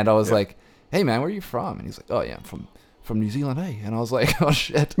 And I was Yeah. like, "Hey man, where are you from?" And he's like, "Oh yeah, I'm from New Zealand, eh?" And I was like, "Oh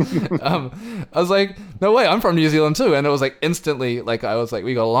shit." I was like, "No way, I'm from New Zealand too." And it was like instantly, like I was like,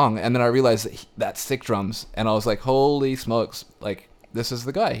 we got along. And then I realized that's Sick Drums, and I was like, "Holy smokes!" Like this is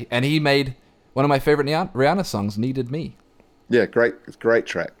the guy. And he made one of my favorite Rihanna songs, "Needed Me." Yeah, great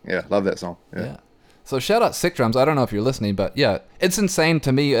track. Yeah, love that song. Yeah. So shout out Sick Drums. I don't know if you're listening, but yeah, it's insane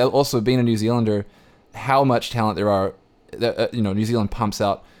to me. Also being a New Zealander, how much talent there are. That, New Zealand pumps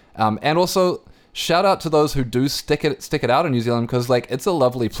out, and also shout out to those who do stick it out in New Zealand, because like it's a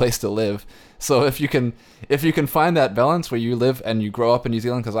lovely place to live. So if you can find that balance where you live and you grow up in New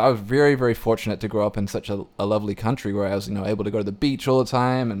Zealand, because I was very, very fortunate to grow up in such a lovely country where I was able to go to the beach all the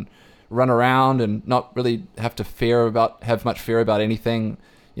time and run around and not really have much fear about anything,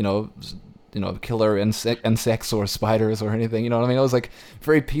 killer insects or spiders or anything. You know what I mean? I was like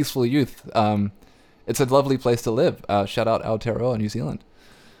very peaceful youth. It's a lovely place to live. Shout out Aotearoa, New Zealand.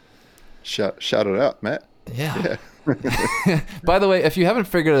 Shout it out, Matt. Yeah. By the way, if you haven't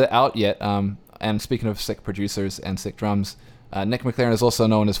figured it out yet, and speaking of sick producers and sick drums, Nick McLaren is also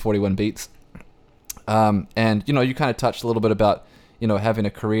known as 41 Beats. And you kind of touched a little bit about having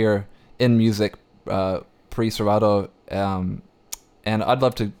a career in music pre-Serato, and I'd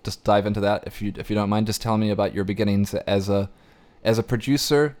love to just dive into that if you don't mind. Just telling me about your beginnings as a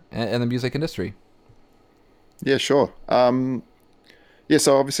producer in the music industry. Yeah, sure. So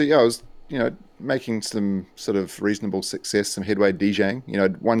obviously, I was, making some sort of reasonable success, some headway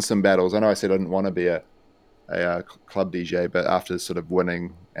DJing. Won some battles. I know I said I didn't want to be a club DJ, but after sort of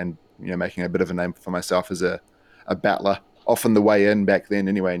winning and making a bit of a name for myself as a battler, often the way in back then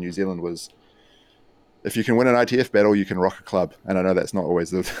anyway in New Zealand was, if you can win an ITF battle, you can rock a club. And I know that's not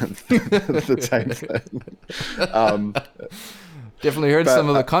always the same thing. Definitely heard But, some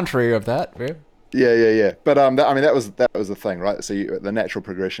of the contrary of that. Yeah. But that was the thing, right? So the natural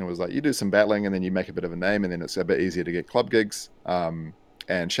progression was like you do some battling, and then you make a bit of a name, and then it's a bit easier to get club gigs. And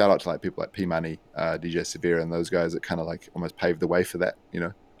shout out to like people like P Money, DJ Severe, and those guys that kind of like almost paved the way for that.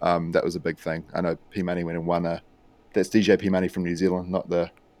 That was a big thing. I know P Money went and won that's DJ P Money from New Zealand, not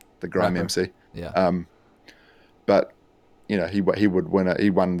the grime Rapper. MC. Yeah. But he won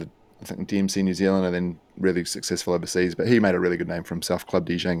I think DMC New Zealand, and then really successful overseas. But he made a really good name for himself, club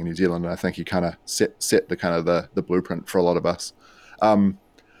DJing in New Zealand, and I think he kind of set the kind of the blueprint for a lot of us.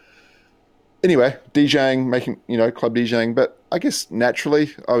 Anyway, DJing, making club DJing, but I guess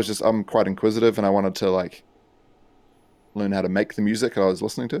naturally I'm quite inquisitive, and I wanted to learn how to make the music that I was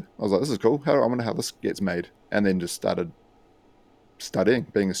listening to. I was like, this is cool. I wonder how this gets made. And then just started studying,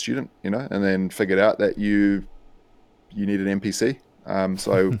 being a student, and then figured out that you need an MPC.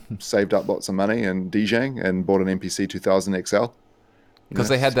 So I saved up lots of money and DJing and bought an MPC 2000 XL. Because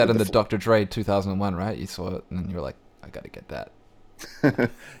they had that in the Dr. Dre 2001, right? You saw it and you were like, I got to get that.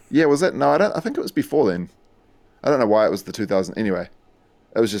 Yeah, was it? No, I think it was before then. I don't know why it was the 2000. Anyway,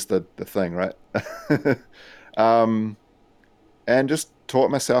 it was just the thing, right? And just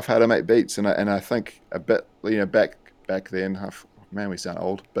taught myself how to make beats. And I think a bit, back then, man, we sound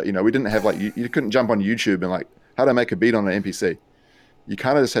old, but we didn't have you couldn't jump on YouTube and how to make a beat on an MPC. You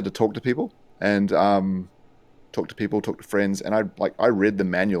kind of just had to talk to people and talk to friends. And I read the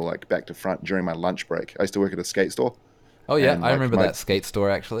manual back to front during my lunch break. I used to work at a skate store. Oh yeah, I remember that skate store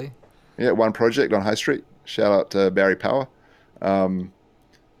actually. Yeah, One Project on High Street. Shout out to Barry Power. I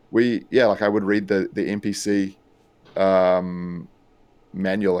would read the MPC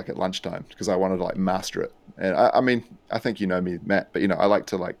manual at lunchtime because I wanted to master it. And I think you know me, Matt, but I like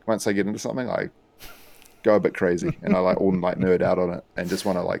to once I get into something, I go a bit crazy and I all nerd out on it and just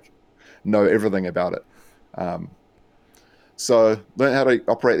want to know everything about it. So learned how to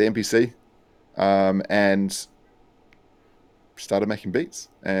operate the MPC and started making beats.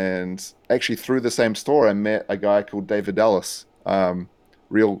 And actually through the same store, I met a guy called David Dallas,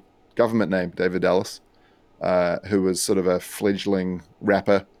 real government name, David Dallas, who was sort of a fledgling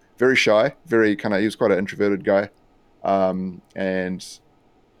rapper, very shy, he was quite an introverted guy, and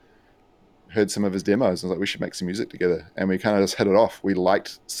heard some of his demos. I was like, we should make some music together. And we kind of just hit it off. We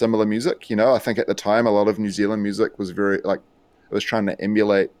liked similar music. I think at the time, a lot of New Zealand music was very, it was trying to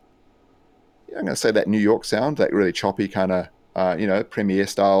emulate, I'm going to say that New York sound, that really choppy kind of, Premiere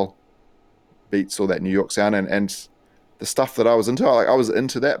style beats or that New York sound. And the stuff that I was into, I was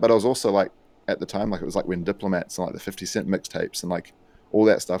into that, but I was also at the time, it was when Diplomats and the 50 Cent mixtapes and all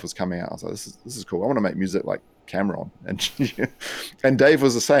that stuff was coming out. I was like, this is cool. I want to make music like Cameron. And Dave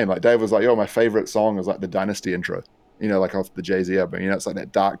was the same. Dave was like, yo, my favorite song is the Dynasty intro, off the Jay-Z album. It's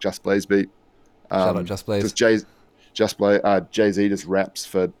that dark Just Blaze beat. Shout out Just Blaze. Jay-Z just raps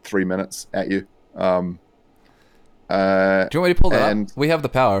for 3 minutes at you. Do you want me to pull that up? We have the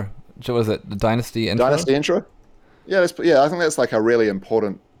power. What was it? The Dynasty intro? Dynasty intro? Yeah, I think that's a really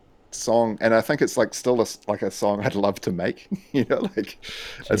important song, and I think it's still a song I'd love to make.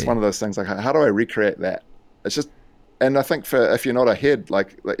 It's one of those things how do I recreate that? It's just, and I think if you're not ahead,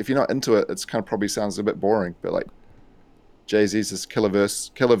 if you're not into it, it's kind of probably sounds a bit boring, but Jay-Z's this killer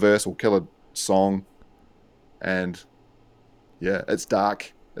verse or killer song, and yeah, it's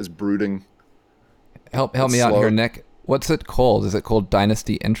dark, it's brooding. Help me out here, Nick. What's it called? Is it called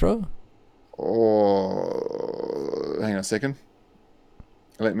Dynasty Intro? Oh, hang on a second.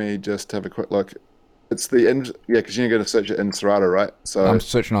 Let me just have a quick look. It's the end, yeah, because you're going to search it in Serato, right? So I'm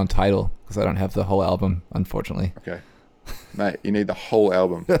searching on Tidal because I don't have the whole album, unfortunately. Okay, mate, you need the whole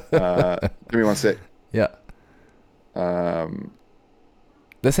album. Give me one sec. Yeah.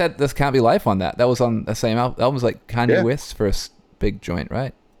 This Can't Be Life on that. That was on the same album. That was Kanye West's first big joint,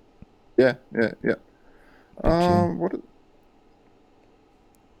 right? Yeah.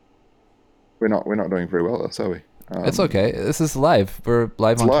 We're not doing very well, though, are we? It's okay. This is live. We're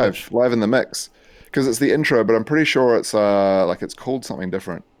live on Twitch. Live in the mix, because it's the intro. But I'm pretty sure it's it's called something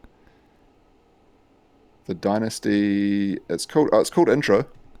different. The Dynasty. It's called Intro.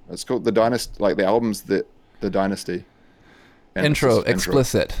 It's called the Dynasty. The album's the Dynasty. And intro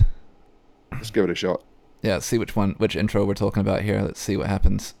explicit. Let's give it a shot. Yeah. Let's see which intro we're talking about here. Let's see what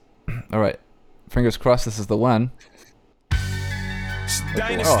happens. All right. Fingers crossed. This is the one.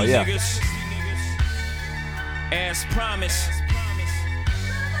 Dynasty, oh yeah. Niggas. As promised,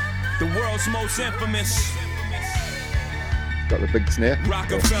 the world's most infamous Got the big snare.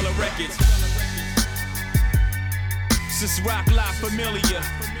 Rockefeller Records. Since rock life familiar.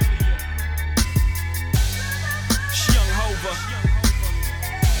 Young Hova,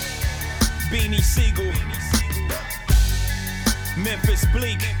 Beanie Siegel, Memphis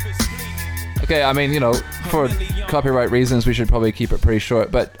Bleak. Okay, for copyright reasons, we should probably keep it pretty short,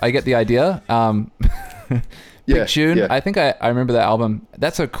 but I get the idea. Big tune. Yeah. I think I remember that album.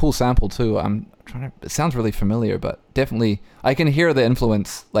 That's a cool sample too. It sounds really familiar, but definitely I can hear the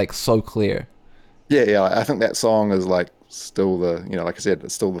influence so clear. Yeah. I think that song is still the, like I said,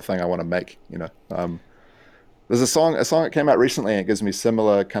 it's still the thing I want to make. There's a song that came out recently and it gives me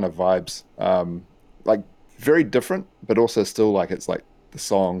similar kind of vibes. Very different, but also still it's the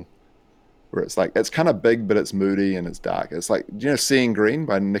song where it's it's kind of big, but it's moody and it's dark. It's Seeing Green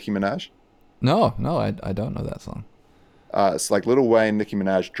by Nicki Minaj. No, I don't know that song. It's Lil Wayne, Nicki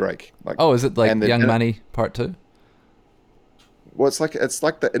Minaj, Drake. Is it Young Money Part 2? Well, it's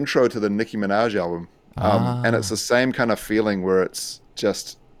like the intro to the Nicki Minaj album, and it's the same kind of feeling where it's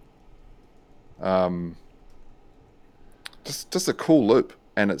just just a cool loop,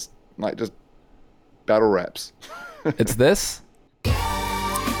 and it's like just battle raps. It's this?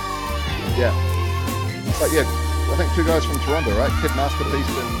 Yeah, it's like I think two guys from Toronto, right? Kid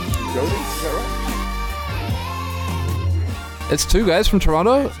Masterpiece and Jody, is that right? It's two guys from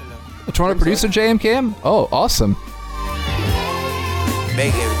Toronto? A Toronto producer, JMKM? Oh, awesome.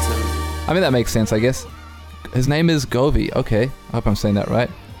 May gave it to me. I mean, that makes sense, I guess. His name is Govey. Okay, I hope I'm saying that right.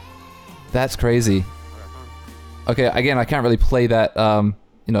 That's crazy. Okay, again, I can't really play that,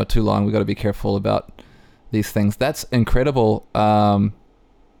 too long. We got to be careful about these things. That's incredible.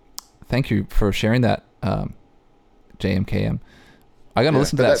 Thank you for sharing that, JMKM. I got to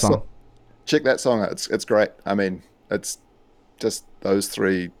listen to that song. Check that song out. It's great. I mean, it's just those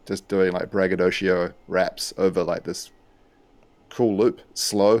three just doing like braggadocio raps over like this cool loop. It's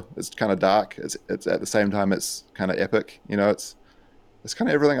slow. It's kind of dark. It's at the same time it's kind of epic. It's kind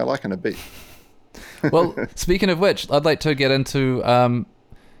of everything I like in a beat. Well, speaking of which, I'd like to get into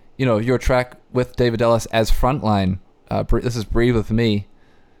your track with David Ellis as Frontline. This is Breathe With Me,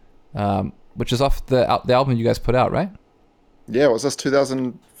 which is off the album you guys put out, right? Yeah, was this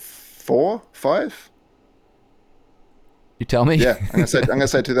 2004, 5? You tell me. Yeah, I'm gonna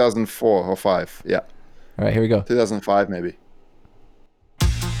say 2004 or 5. Yeah. All right, here we go. 2005 maybe.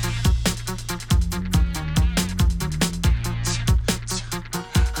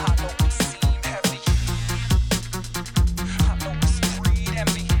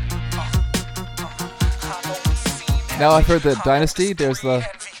 Now I've heard the Dynasty. There's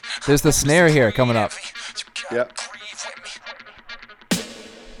the snare here coming up. Yep.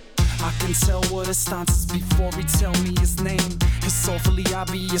 I can tell what his stance is before he tell me his name. It's soulfully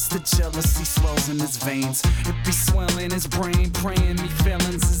obvious the jealousy swells in his veins. It be swelling his brain, praying me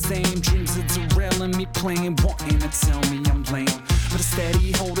feelings his aim. Dreams are derailing me, playing, wanting to tell me I'm lame. But instead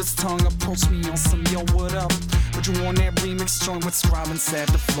he hold his tongue, approach me on some yo, what up? But you on that remix joint with Scribe and said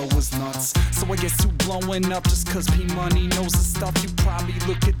the flow was nuts. So I guess you blowing up just cause P-Money knows the stuff. You probably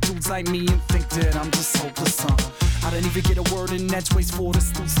look at dudes like me and think that I'm just hopeless, huh? I didn't even get a word in edgeways for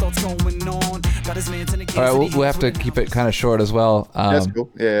this dude starts going on. Got his man's in the game. All right, we'll have to keep it kind of short as well. That's cool.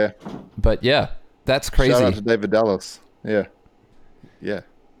 Yeah. But yeah, that's crazy. Shout out to David Dallas. Yeah.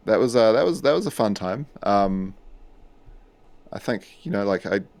 That was a fun time. I think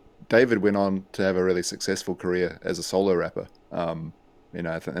David went on to have a really successful career as a solo rapper. And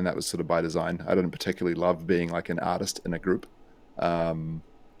that was sort of by design. I didn't particularly love being like an artist in a group.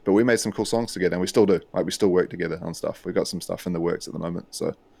 But we made some cool songs together, and we still do. Like, we still work together on stuff. We've got some stuff in the works at the moment.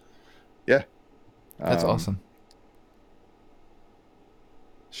 So, yeah. That's awesome.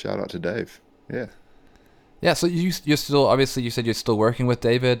 Shout out to Dave. Yeah. Yeah, so you're still, obviously you said you're still working with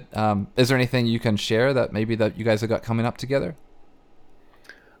David. Is there anything you can share that maybe that you guys have got coming up together?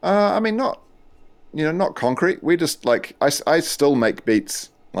 I mean, not concrete. We just I still make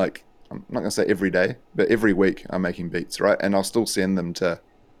beats. Like, I'm not gonna say every day, but every week I'm making beats, right? And I'll still send them to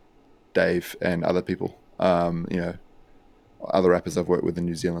Dave and other people. Other rappers I've worked with in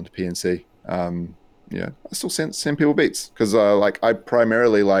New Zealand, PNC. I still send people beats because I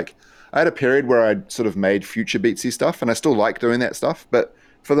primarily I had a period where I sort of made future beatsy stuff, and I still like doing that stuff. But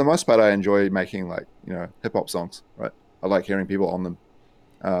for the most part, I enjoy making hip hop songs, right? I like hearing people on them.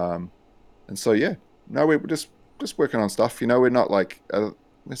 And so, yeah, no, we're just working on stuff. We're not like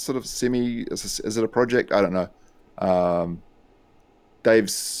it's sort of semi. Is it a project? I don't know.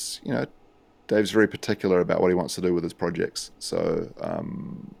 Dave's very particular about what he wants to do with his projects. So,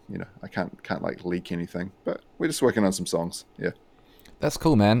 I can't like leak anything. But we're just working on some songs. Yeah, that's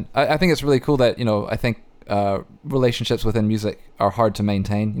cool, man. I think it's really cool that I think relationships within music are hard to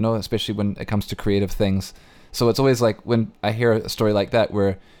maintain. Especially when it comes to creative things. So it's always like when I hear a story like that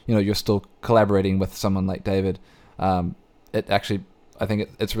where, you're still collaborating with someone like David, it actually, I think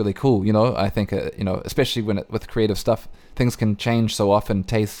it's really cool, I think, especially with creative stuff, things can change so often,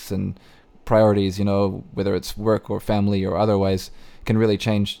 tastes and priorities, whether it's work or family or otherwise, can really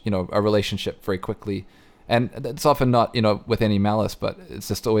change, a relationship very quickly. And it's often not, with any malice, but it's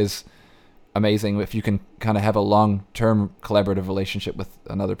just always amazing if you can kind of have a long-term collaborative relationship with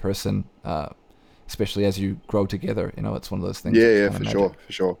another person, especially as you grow together. It's one of those things. Yeah, for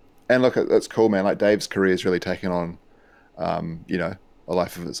sure. And look, that's cool, man. Like, Dave's career has really taken on, a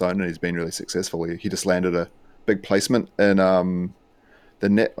life of its own, and he's been really successful. He just landed a big placement in the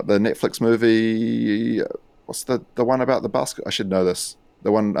Netflix movie. What's the one about the basket? I should know this.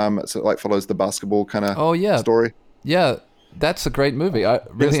 The one it's like follows the basketball kind of story. Yeah, that's a great movie. I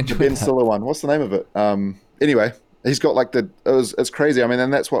really enjoyed the Ben that. Stiller one. What's the name of it? Anyway, he's got like it's crazy. I mean,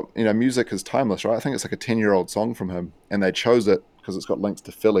 and that's what, music is timeless, right? I think it's like a 10-year-old song from him, and they chose it because it's got links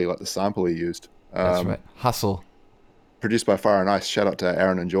to Philly, like the sample he used. That's right. Hustle. Produced by Fire and Ice. Shout out to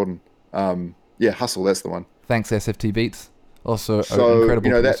Aaron and Jordan. Yeah, Hustle, that's the one. Thanks, SFT Beats. Also, So, an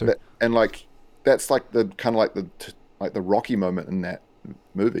incredible producer. that and like that's like the kind of like the Rocky moment in that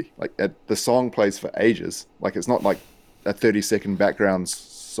movie. Like the song plays for ages. Like it's not like a 30-second background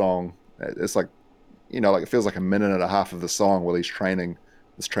song. It's like, like it feels like a minute and a half of the song while he's training,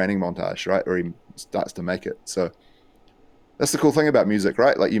 this training montage, right? Or he starts to make it. So that's the cool thing about music,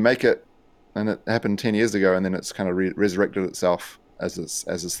 right? Like you make it, and it happened 10 years ago, and then it's kind of resurrected itself as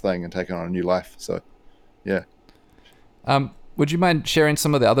this thing and taken on a new life. So, yeah. Would you mind sharing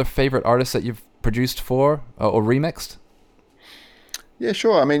some of the other favorite artists that you've produced for or remixed? Yeah,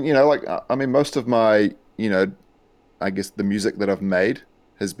 sure. I mean, most of my, I guess the music that I've made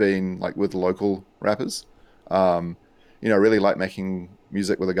has been like with local rappers. I really like making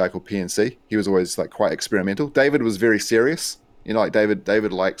music with a guy called PNC. He was always like quite experimental. David was very serious. Like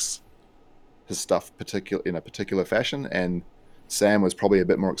David likes his stuff in a particular fashion, and Sam was probably a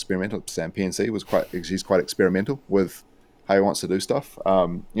bit more experimental. Sam PNC he's quite experimental with how he wants to do stuff.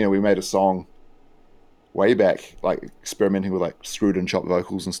 We made a song way back, like experimenting with like screwed and chopped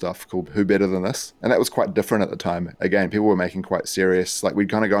vocals and stuff, called Who Better Than This? And that was quite different at the time. Again, people were making quite serious, like we'd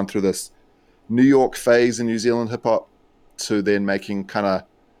kind of gone through this New York phase in New Zealand hip hop to then making kind of,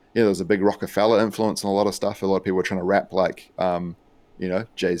 there was a big Rockefeller influence and a lot of stuff. A lot of people were trying to rap like,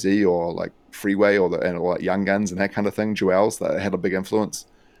 Jay-Z or like Freeway or like Young Guns and that kind of thing, Jewels, that had a big influence.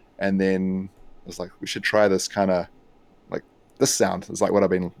 And then it was like, we should try this kind of, this sound is like what I've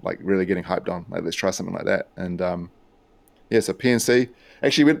been like really getting hyped on. Like, let's try something like that. And so PNC.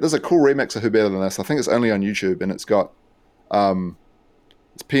 Actually, there's a cool remix of Who Better Than This. I think it's only on YouTube, and it's got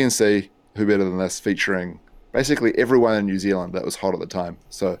it's PNC, Who Better Than This, featuring basically everyone in New Zealand that was hot at the time.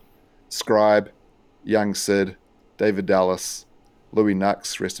 So Scribe, Young Sid, David Dallas, Louis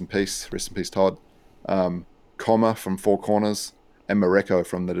Nux, rest in peace Todd, Comma from Four Corners, and Mareko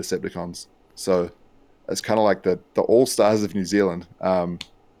from the Decepticons. So it's kind of like the all-stars of New Zealand on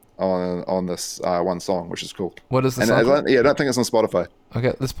this one song, which is cool. What is the song? I don't think it's on Spotify.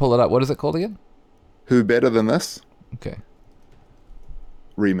 Okay, let's pull it up. What is it called again? Who Better Than This? Okay.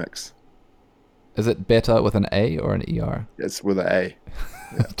 Remix. Is it better with an A or an ER? It's with an A.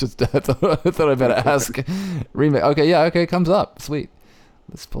 Yeah. Just I thought I'd better ask. Remix. Okay, yeah, okay, it comes up. Sweet.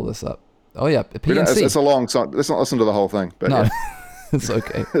 Let's pull this up. Oh yeah, PNC. It's a long song. Let's not listen to the whole thing. But no, yeah. it's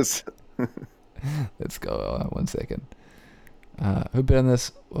okay. Let's go. 1 second. Who Better Than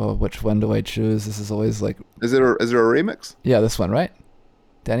This? Oh, which one do I choose? This is always like. Is there a remix? Yeah, this one, right?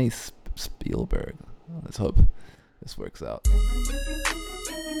 Danny Spielberg. Let's hope this works out.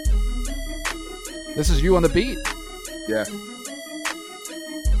 This is you on the beat. Yeah.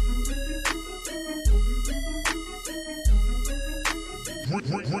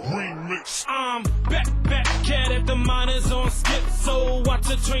 Remix. I'm back, cat if the miners on skip. So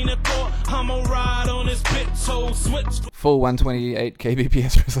watch a train of thought. I'ma ride on this bit, so switch. Full 128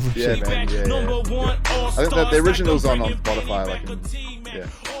 kbps resolution. Yeah, man. Yeah. Number one, all I think that the original's on Spotify. Yeah.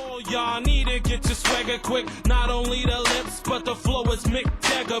 Y'all need to get your swagger quick. Not only the lips, but the flow is Mick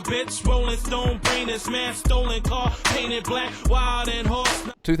Jagger, bitch. Rolling Stone, brain is man, stolen car, painted black, wild and horse.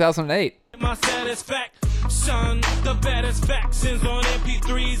 2008. My satisfaction, the baddest vaccines on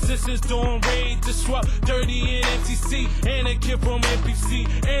MP3s. This is Dawn Raid, Disrupt, Dirty and MTC, and a kid from NPC,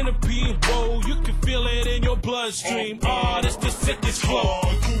 and a P. Whoa, you can feel it in your bloodstream. Oh, this the sickest flow. Who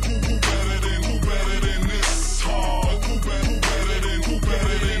better than this? Who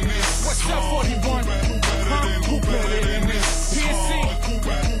better than this? What's up, 41? Who better than this?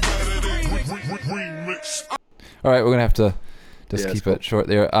 Remix. All right, we're gonna have to just keep it short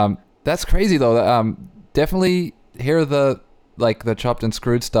there. That's crazy though. Definitely hear the chopped and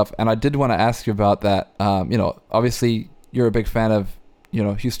screwed stuff, and I did want to ask you about that. Obviously you're a big fan of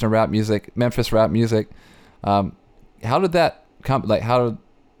Houston rap music, Memphis rap music. How did that come? Like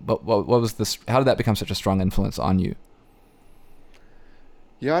what was this? How did that become such a strong influence on you?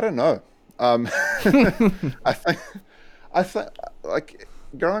 Yeah, I don't know. I think like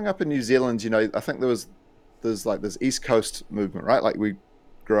growing up in New Zealand, I think there's like this East Coast movement, right? Like we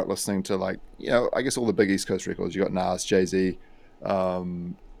grew up listening to I guess all the big East Coast records. You got Nas, Jay-Z,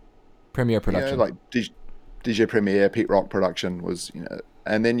 Premier Production, like DJ Premier, Pete Rock Production was,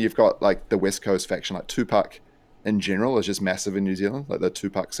 and then you've got like the West Coast faction, like Tupac in general is just massive in New Zealand, like the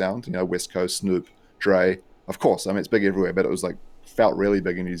Tupac sound, West Coast, Snoop, Dre, of course. I mean, it's big everywhere, but it was like felt really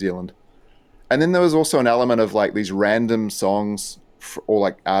big in New Zealand. And then there was also an element of like these random songs or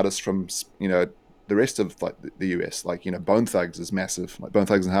like artists from the the rest of like the US. Like, you know, Bone Thugs is massive. Like Bone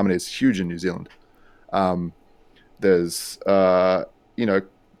Thugs and Harmony is huge in New Zealand. There's you know,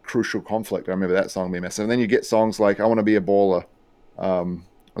 Crucial Conflict. I remember that song being massive. And then you get songs like I Want to Be a Baller.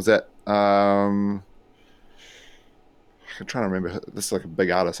 Was that I'm trying to remember. This is like a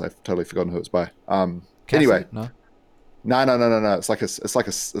big artist. I've totally forgotten who it's by. Anyway, no. No. It's like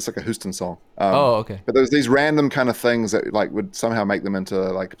a Houston song. Oh, okay. But there was these random kind of things that like would somehow make them into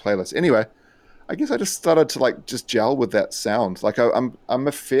like a playlist. Anyway, I guess I just started to like just gel with that sound. Like I'm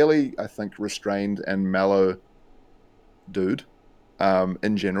a fairly, I think, restrained and mellow dude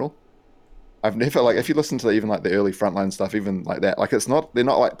in general. I've never, like, if you listen to even like the early Frontline stuff, even like that, like they're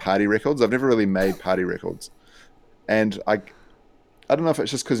not like party records. I've never really made party records. And I don't know if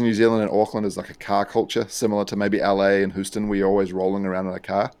it's just because New Zealand and Auckland is like a car culture, similar to maybe LA and Houston, where you're always rolling around in a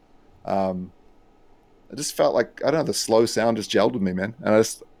car. I just felt like, I don't know, the slow sound just gelled with me, man. And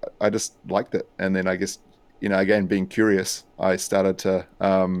I just liked it. And then I guess, you know, again, being curious, I started to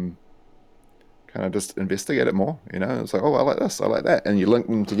kind of just investigate it more, you know. It's like, oh, I like this, I like that. And you link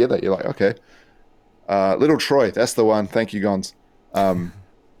them together. You're like, okay. Little Troy, that's the one. Thank you, Gons.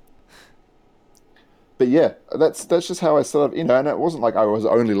 But yeah, that's just how I sort of, you know, and it wasn't like I was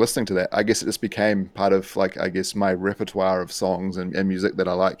only listening to that. I guess it just became part of like, I guess, my repertoire of songs and music that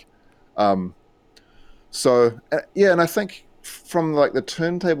I like. So yeah, and I think from like the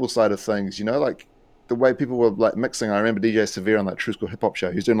turntable side of things, you know, like the way people were like mixing, I remember DJ Severe on that True School Hip Hop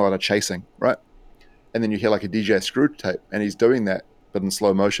show, he's doing a lot of chasing, right? And then you hear like a DJ Screw tape and he's doing that, but in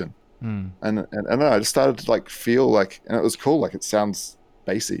slow motion. And I don't know, I just started to like feel like, and it was cool, like it sounds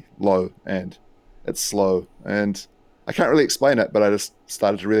bassy, low, and it's slow, and I can't really explain it, but I just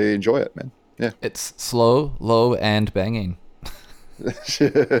started to really enjoy it, man. Yeah. It's slow, low, and banging.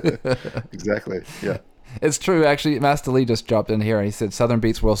 Exactly. Yeah. It's true, actually. Master Lee just dropped in here and he said Southern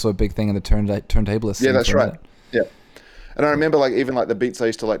beats were also a big thing in the turntablist scene. Yeah, that's right. Yeah. And I remember like even like the beats I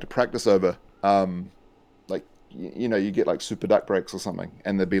used to like to practice over, like, you know, you get like Super Duck Breaks or something,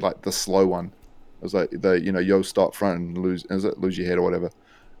 and there'd be like the slow one. It was like the, you know, yo, stop front and lose your head or whatever.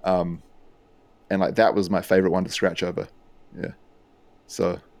 And like that was my favorite one to scratch over. Yeah.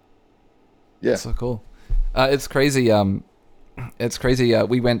 So yeah. So cool. It's crazy. It's crazy.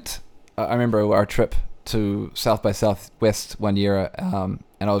 We went, I remember our trip to South by Southwest one year, and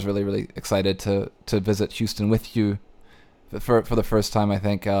I was really, really excited to visit Houston with you for the first time, I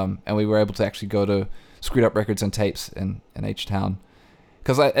think. And we were able to actually go to Screwed Up Records and Tapes in H-Town.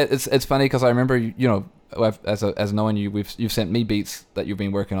 Because it's funny because I remember, you know, as knowing you, you've sent me beats that you've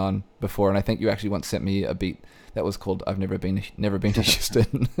been working on before, and I think you actually once sent me a beat that was called "I've Never Been to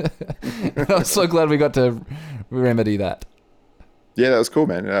Houston." I was so glad we got to remedy that. Yeah, that was cool,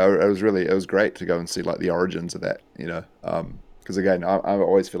 man. It was great to go and see like the origins of that, you know. Because again, I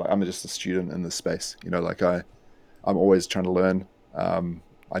always feel like I'm just a student in this space, you know. Like I'm always trying to learn.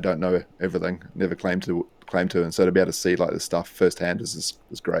 I don't know everything, never claim to, and so to be able to see like this stuff firsthand is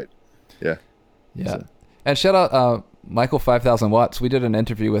great. Yeah. Yeah. So. And shout out Michael 5000 Watts. We did an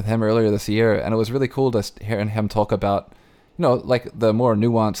interview with him earlier this year, and it was really cool to hear him talk about, you know, like the more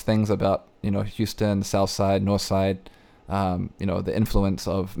nuanced things about, you know, Houston, South Side, North Side, you know, the influence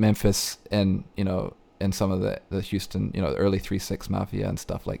of Memphis and, you know, in some of the Houston, you know, the early 3-6 Mafia and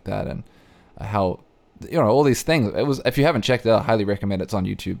stuff like that, and how, you know, all these things. It was, if you haven't checked it out, I highly recommend it. It's on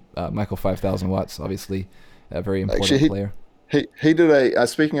YouTube. Michael 5000 Watts, obviously a very important player. He did a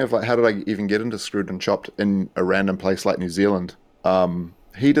speaking of like how did I even get into Screwed and Chopped in a random place like New Zealand.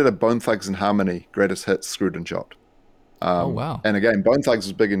 He did a Bone Thugs and Harmony Greatest Hits Screwed and Chopped. Oh wow! And again, Bone Thugs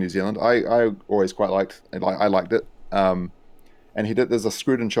was big in New Zealand. I always quite liked it. And he did, there's a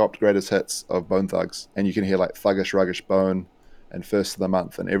Screwed and Chopped Greatest Hits of Bone Thugs, and you can hear like Thuggish Ruggish Bone and First of the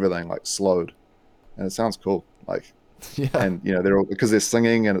Month and everything like slowed, and it sounds cool. Like, yeah. And you know, they're all, because they're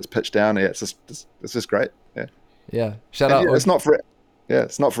singing and it's pitched down. Yeah, it's just great. Yeah. Yeah. Shout out. Yeah,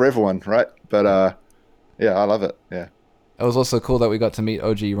 it's not for everyone, right? But yeah, I love it. Yeah. It was also cool that we got to meet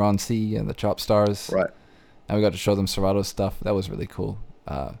OG Ron C and the Chop Stars. Right. And we got to show them Serato stuff. That was really cool.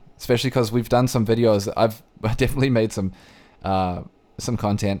 Especially because we've done some videos. I've definitely made some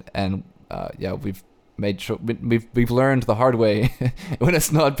content, and yeah, we've made sure we've learned the hard way when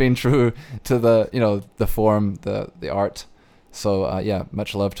it's not been true to the, you know, the form, the art. So yeah,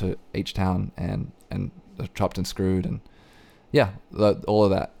 much love to H-Town and the Chopped and Screwed, and yeah, all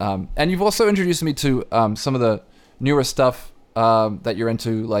of that. And you've also introduced me to some of the newer stuff that you're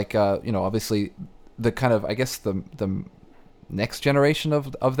into, like you know, obviously the kind of, I guess the next generation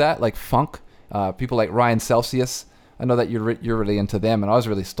of that, like funk. People like Ryan Celsius. I know that you're really into them, and I was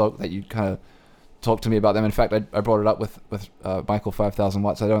really stoked that you kind of talk to me about them. In fact, I brought it up with Michael 5000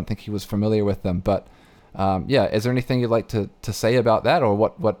 Watts. I don't think he was familiar with them, but yeah, is there anything you'd like to say about that, or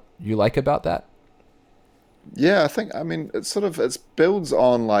what you like about that? Yeah, I mean, it builds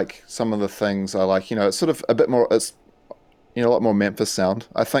on like some of the things I like. It's sort of a bit more. It's a lot more Memphis sound.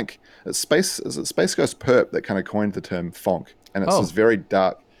 I think it's Space Ghost Perp that kind of coined the term funk, and it's this very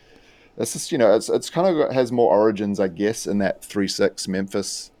dark. It's just it's kind of has more origins, I guess, in that 3/6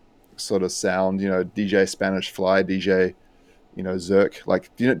 Memphis sort of sound. DJ Spanish Fly, DJ, Zerk.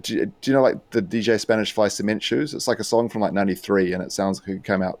 Like, do you know like the DJ Spanish Fly Cement Shoes? It's like a song from like '93, and it sounds like it could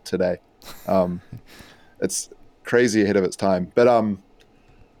come out today. It's crazy ahead of its time, but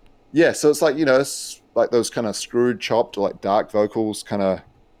yeah. So it's like it's like those kind of screwed, chopped, like dark vocals, kind of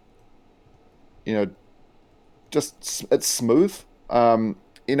just it's smooth.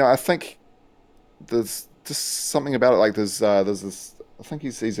 I think there's just something about it. Like there's this. I think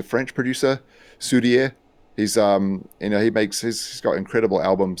he's a French producer, Soudier. He's he's got incredible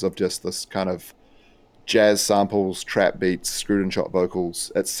albums of just this kind of jazz samples, trap beats, screwed and chopped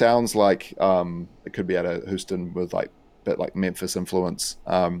vocals. It sounds like it could be out of Houston with like a bit like Memphis influence,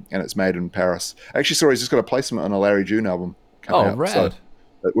 and it's made in Paris. I actually saw he's just got a placement on a Larry June album coming out. Rad.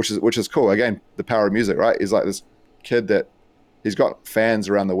 So, which is cool. Again, the power of music, right? He's like this kid that he's got fans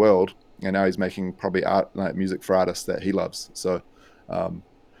around the world, and now he's making probably music for artists that he loves. So,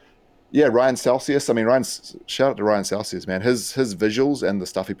 yeah, Ryan Celsius. I mean, shout out to Ryan Celsius, man. His visuals and the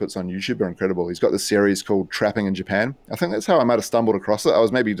stuff he puts on YouTube are incredible. He's got this series called Trapping in Japan. I think that's how I might have stumbled across it. I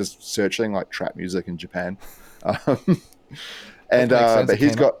was maybe just searching like trap music in Japan, and but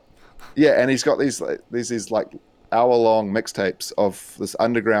he's got and he's got these like hour-long mixtapes of this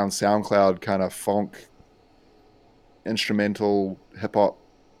underground SoundCloud kind of funk, instrumental hip hop,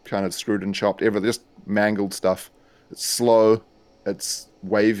 kind of screwed and chopped, just mangled stuff. It's slow, it's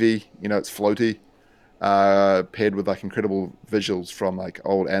wavy, it's floaty, paired with like incredible visuals from like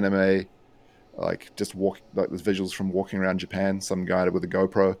old anime, like just like there's visuals from walking around Japan, some guy with a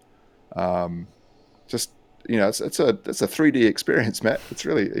GoPro. Just it's a 3D experience, Matt. It's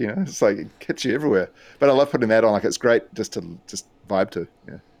really it's like it hits you everywhere. But I love putting that on. Like it's great just to vibe to.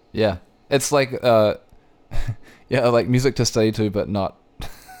 Yeah, it's like like music to study to, but not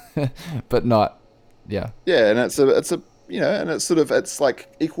yeah. Yeah, and it's a and it's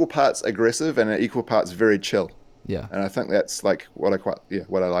like equal parts aggressive and equal parts very chill. Yeah. And I think that's like what I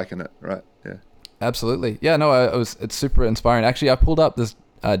like in it, right? Yeah. Absolutely. Yeah, no, it's super inspiring. Actually, I pulled up this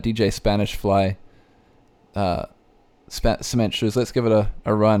DJ Spanish Fly Cement Shoes. Let's give it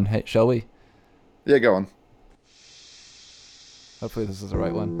a run. Hey, shall we? Yeah, go on. Hopefully this is the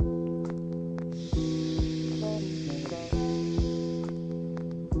right one.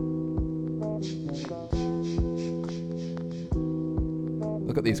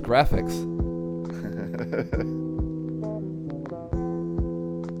 Look at these graphics.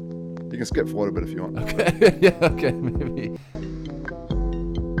 You can skip forward a bit if you want. Okay. Yeah, okay, maybe.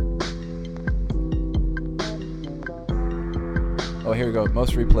 Oh, here we go.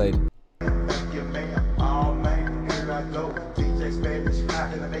 Most replayed.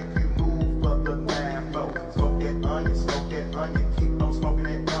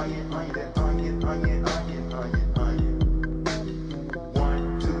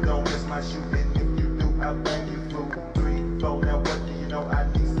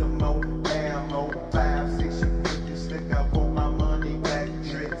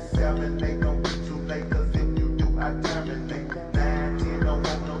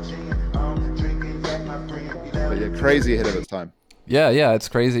 Crazy ahead of its time. Yeah, it's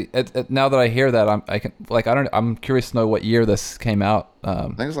crazy. Now that I hear that, I'm curious to know what year this came out. I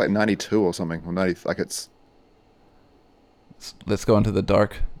think it's like 92 or something, or 90. Like it's. Let's go into the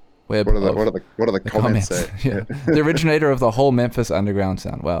dark web. What are the comments say? Yeah. The originator of the whole Memphis underground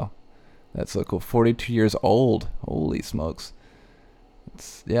sound. Wow, that's so cool. 42 years old. Holy smokes.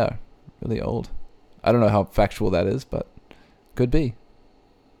 It's really old. I don't know how factual that is, but could be.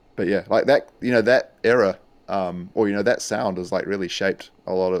 But yeah, like that. That era. Or that sound has like really shaped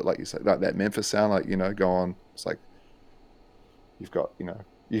a lot of, like you said, like that Memphis sound, like go on. It's like you've got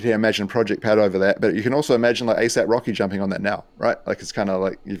you can imagine Project Pat over that, but you can also imagine like ASAP Rocky jumping on that now, right? Like it's kind of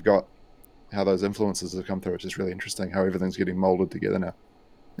like you've got how those influences have come through. It's just really interesting how everything's getting molded together now.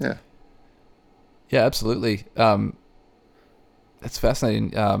 Yeah, absolutely. It's fascinating.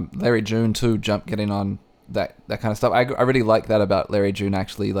 Larry June too, getting on that kind of stuff. I really like that about Larry June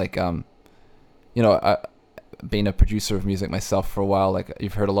actually. Like being a producer of music myself for a while, like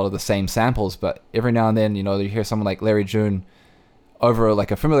you've heard a lot of the same samples, but every now and then, you hear someone like Larry June over like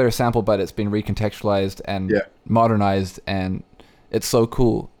a familiar sample, but it's been recontextualized and modernized, and it's so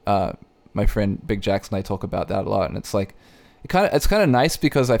cool. my friend Big Jackson and I talk about that a lot, and it's like it's kind of nice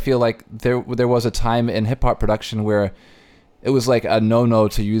because I feel like there was a time in hip hop production where it was like a no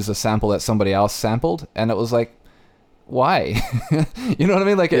to use a sample that somebody else sampled, and it was like, why? You know what I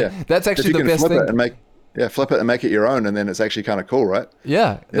mean? Like that's actually the best thing. Flip it and make it your own, and then it's actually kind of cool, right?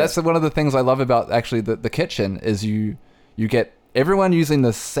 Yeah, that's one of the things I love about actually the kitchen is you get everyone using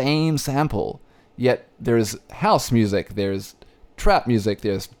the same sample, yet there's house music, there's trap music,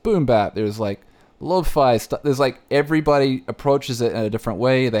 there's boom bap, there's like lo-fi stuff. There's like everybody approaches it in a different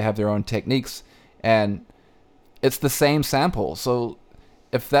way. They have their own techniques, and it's the same sample. So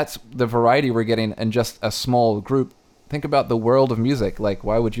if that's the variety we're getting in just a small group, think about the world of music. Like,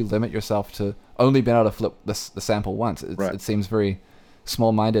 why would you limit yourself to only being able to flip the sample once? It seems very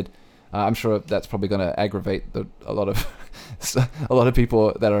small-minded. I'm sure that's probably going to aggravate a lot of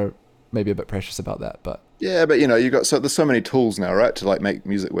people that are maybe a bit precious about that. But yeah, but you got there's so many tools now, right, to like make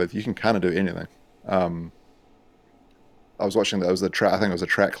music with. You can kind of do anything. I was watching I think it was a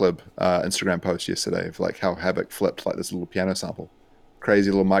Track Club Instagram post yesterday of like how Havoc flipped like this little piano sample,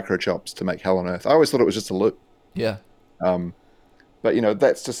 crazy little micro chops to make Hell on Earth. I always thought it was just a loop. Yeah. But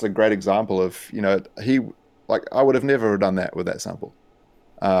that's just a great example of he like I would have never done that with that sample.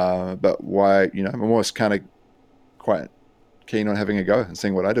 But why I'm almost kind of quite keen on having a go and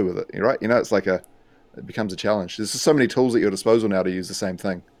seeing what I do with it. Right? It's like it becomes a challenge. There's so many tools at your disposal now to use the same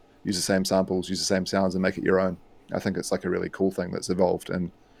thing, use the same samples, use the same sounds, and make it your own. I think it's like a really cool thing that's evolved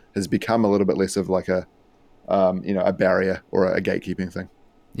and has become a little bit less of like a barrier or a gatekeeping thing.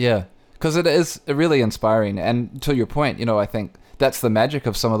 Yeah, because it is really inspiring. And to your point, I think that's the magic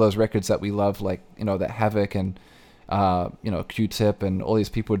of some of those records that we love, like that Havoc and Q-Tip and all these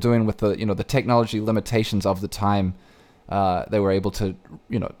people are doing with the the technology limitations of the time. They were able to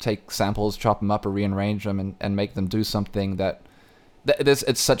take samples, chop them up, or rearrange them, and make them do something that.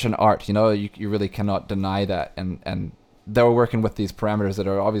 It's such an art, you really cannot deny that, and they were working with these parameters that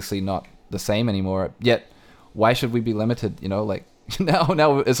are obviously not the same anymore. Yet, why should we be limited? Like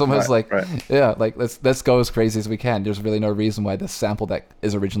now it's almost like let's go as crazy as we can. There's really no reason why this sample that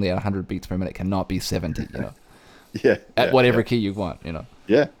is originally at 100 beats per minute cannot be 70. At whatever key you want.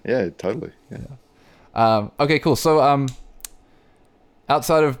 Yeah, totally. Yeah. Okay, cool. So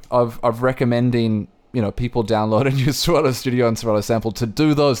outside of recommending people download and use Serato Studio and Serato Sample to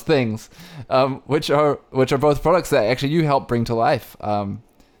do those things, which are both products that actually you help bring to life.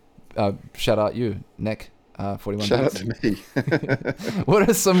 Shout out you, Nick, 41 Shout Beats. out to me. What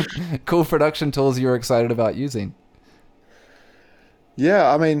are some cool production tools you're excited about using?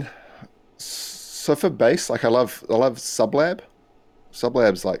 Yeah, I mean, so for bass, like I love Sublab.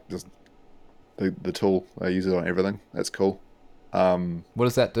 Sublab's like just the tool. I use it on everything. That's cool. What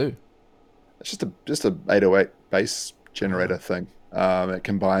does that do? It's just a 808 bass generator thing. It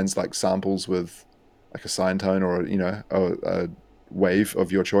combines like samples with like a sine tone or a wave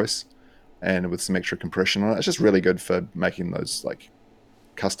of your choice, and with some extra compression on it. It's just really good for making those like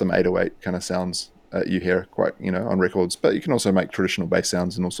custom 808 kind of sounds you hear quite on records. But you can also make traditional bass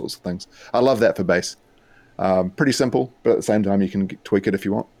sounds and all sorts of things. I love that for bass. Pretty simple, but at the same time you can tweak it if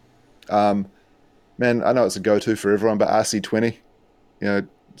you want. Man, I know it's a go-to for everyone, but RC20,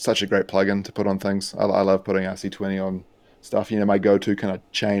 such a great plugin to put on things. I love putting RC20 on stuff. My go-to kind of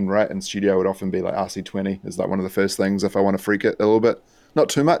chain, right, in studio would often be like RC20 is like one of the first things if I want to freak it a little bit. Not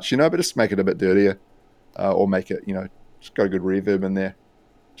too much, but just make it a bit dirtier, or make it, just got a good reverb in there.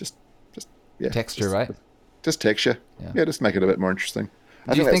 Just texture, right? Just texture. Yeah, just make it a bit more interesting.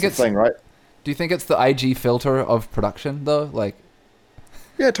 I think that's the thing, right? Do you think it's the IG filter of production though? Like,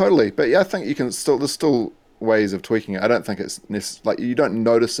 yeah, totally. But yeah, I think there's still ways of tweaking it. I don't think it's like you don't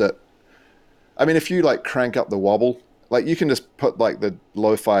notice it. I mean, if you like crank up the wobble, like you can just put like the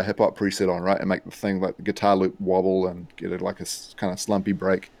lo-fi hip hop preset on, right, and make the thing like the guitar loop wobble and get it like a kind of slumpy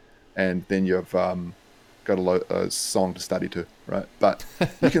break, and then you've got a song to study to, right? But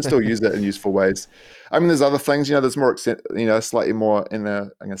you can still use it in useful ways. I mean, there's other things, there's more, slightly more I'm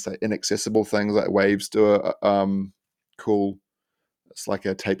gonna say inaccessible things like Waves do a cool. It's like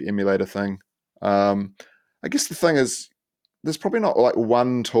a tape emulator thing. I guess the thing is, there's probably not like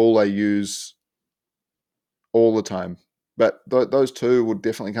one tool I use all the time, but those two would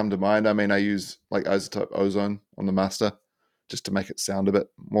definitely come to mind. I mean, I use like Isotope Ozone on the master just to make it sound a bit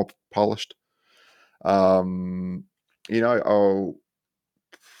more polished. What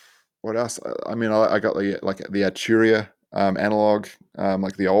else? I mean, I got the Arturia analog,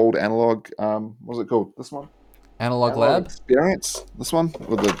 like the old analog. What was it called? This one? Analog Lab Experience. This one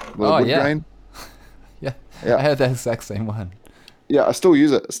with the wood grain. Yeah, I had that exact same one. Yeah, I still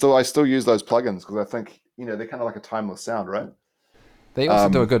use it. I still use those plugins because I think they're kind of like a timeless sound, right? They also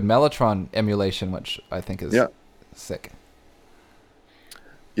do a good Mellotron emulation, which I think is Yeah, sick.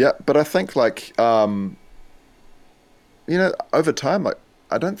 yeah, but I think like over time, like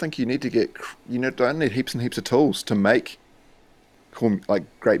I don't think you need to don't need heaps and heaps of tools to make cool, like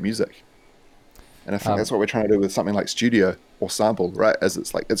great music. And I think Um, that's what we're trying to do with something like Studio or Sample, right? As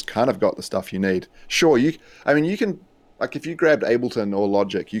it's like it's kind of got the stuff you need. Sure, I mean, you can like if you grabbed Ableton or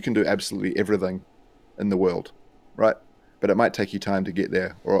Logic, you can do absolutely everything in the world, right? But it might take you time to get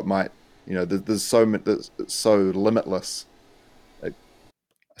there, or it might, there's it's so limitless. Like,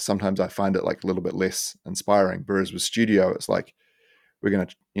 sometimes I find it like a little bit less inspiring. Whereas with Studio, it's like we're gonna,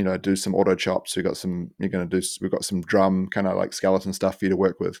 do some auto chops. We've got some drum kind of like skeleton stuff for you to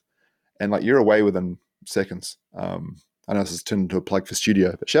work with, and like you're away within seconds. I know this has turned into a plug for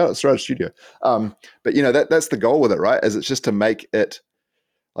Studio, but shout out to Studio. But that's the goal with it, right? Is it's just to make it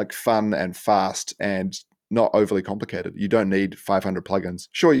like fun and fast and not overly complicated. You don't need 500 plugins.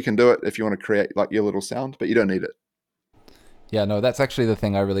 Sure, you can do it if you want to create like your little sound, but you don't need it. Yeah, no, that's actually the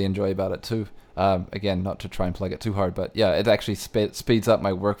thing I really enjoy about it too. Again, not to try and plug it too hard, but yeah, it actually speeds up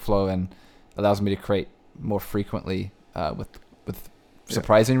my workflow and allows me to create more frequently with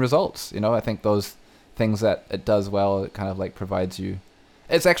surprising results. I think those things that it does well, it kind of like provides you.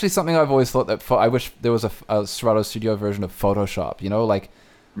 It's actually something I've always thought that I wish there was a Serato Studio version of Photoshop.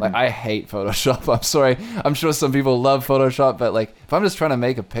 Like I hate Photoshop. I'm sorry. I'm sure some people love Photoshop, but like if I'm just trying to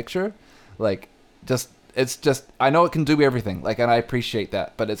make a picture, like it's just I know it can do everything. Like, and I appreciate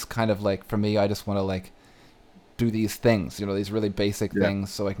that, but it's kind of like for me, I just want to like do these things, these really basic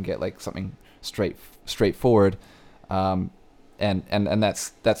things, so I can get like something straightforward. And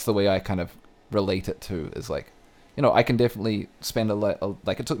that's the way I kind of relate it to is like, I can definitely spend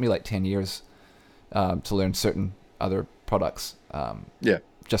like it took me like 10 years to learn certain other products.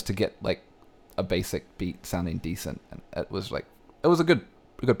 Just to get like a basic beat sounding decent, and it was a good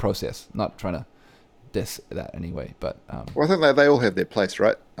process. Not trying to diss that anyway, but Well, I think they all have their place,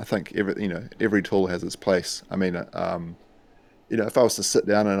 right? I think every tool has its place. I mean, if I was to sit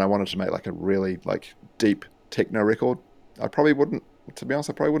down and I wanted to make like a really like deep techno record, I probably wouldn't. To be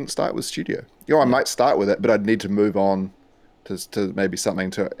honest, I probably wouldn't start with Studio. I might start with it, but I'd need to move on to maybe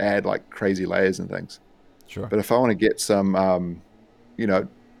something to add like crazy layers and things. sure. But if I want to get some,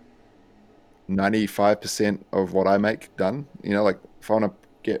 95% of what I make done. Like if I want to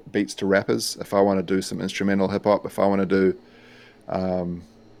get beats to rappers, if I want to do some instrumental hip hop, if I want to do,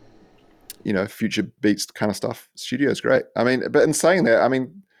 future beats kind of stuff, Studio is great. I mean, but in saying that, I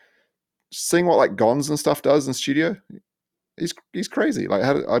mean, seeing what like Gonz and stuff does in Studio, he's crazy. Like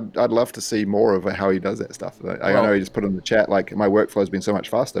I'd love to see more of how he does that stuff. I know he just put in the chat like my workflow has been so much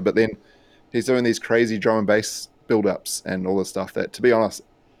faster, but then he's doing these crazy drum and bass build ups and all this stuff that, to be honest,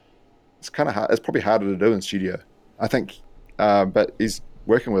 it's kind of hard. It's probably harder to do in Studio, I think. But he's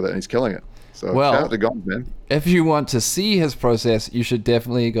working with it and he's killing it. So Well, shout out to Gonz, man. if you want to see his process, you should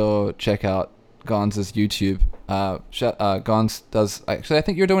definitely go check out Gonz's YouTube. Gonz does actually. I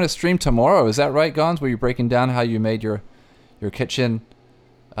think you're doing a stream tomorrow. Is that right, Gonz? Where you're breaking down how you made your kitchen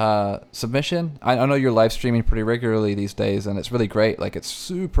submission. I know you're live streaming pretty regularly these days, and it's really great. Like it's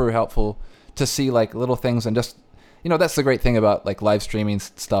super helpful to see like little things and just. That's the great thing about like live streaming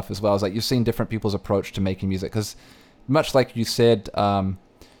stuff as well, is like you've seen different people's approach to making music, because much like you said,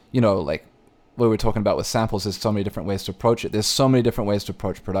 like what we were talking about with samples, there's so many different ways to approach it. There's so many different ways to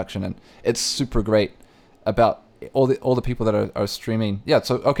approach production, and it's super great about all the people that are streaming. Yeah.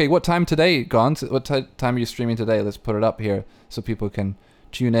 So okay, what time today, Gonz? What time are you streaming today? Let's put it up here so people can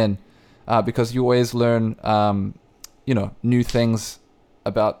tune in, because you always learn, new things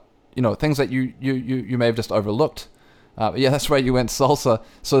about things that you may have just overlooked. Yeah, that's right. You went salsa.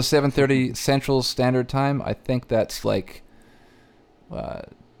 So 7:30 Central Standard Time. I think that's like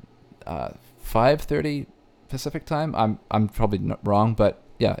 5:30 Pacific Time. I'm probably not wrong, but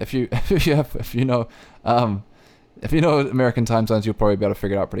yeah, if you know American time zones, you'll probably be able to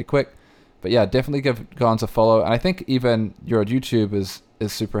figure it out pretty quick. But yeah, definitely give Gonz a follow. And I think even your YouTube is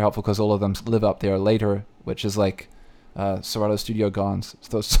super helpful, because all of them live up there later, which is like Serato Studio Gonz.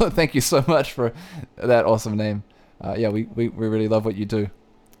 So thank you so much for that awesome name. Yeah, we really love what you do.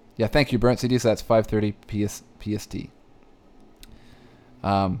 Yeah, thank you, Burnt CD. So that's 5:30 PST.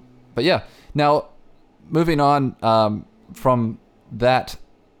 But yeah, now moving on from that,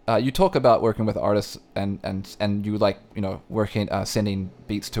 you talk about working with artists and you like working sending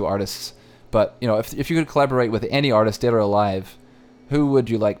beats to artists. But if you could collaborate with any artist, dead or alive, who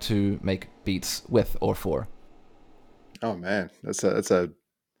would you like to make beats with or for? Oh man, that's a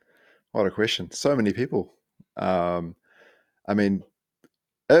what a question. So many people. I mean,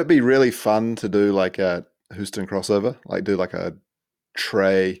 it'd be really fun to do like a Houston crossover, like do like a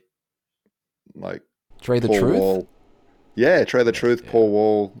Trey, like Trey the Paul Truth? Wall. Yeah, Trey the Truth, yeah. Paul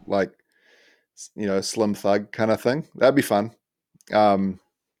Wall, like, Slim Thug kind of thing. That'd be fun. I'm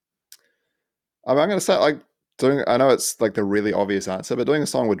gonna say like doing. I know it's like the really obvious answer, but doing a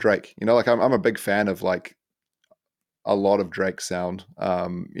song with Drake. Like I'm a big fan of like a lot of Drake sound.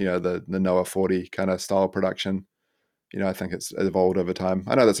 The Noah 40 kind of style production. I think it's evolved over time.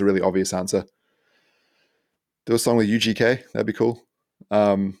 I know that's a really obvious answer. Do a song with UGK. That'd be cool.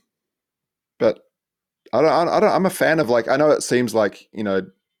 But I don't. I'm a fan of like. I know it seems like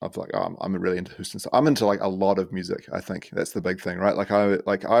of like I'm really into Houston. So I'm into like a lot of music. I think that's the big thing, right?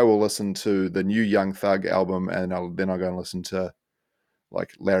 I will listen to the new Young Thug album, and then I'll go and listen to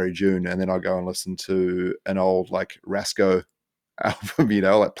like Larry June, and then I'll go and listen to an old like Rasco album,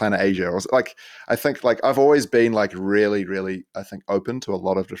 like Planet Asia, or like I think like I've always been like really, really I think open to a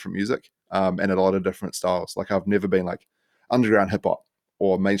lot of different music, and a lot of different styles. Like I've never been like underground hip hop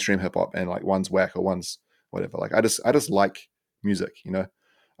or mainstream hip hop, and like one's whack or one's whatever. Like I just like music,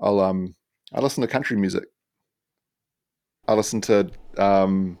 I listen to country music. I listen to,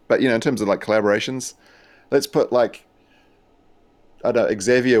 but in terms of like collaborations, let's put like I don't know,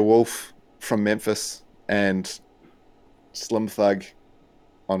 Xavier Wolf from Memphis and Slim Thug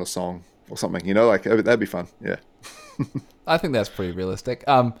on a song or something. Like that'd be fun. Yeah. I think that's pretty realistic.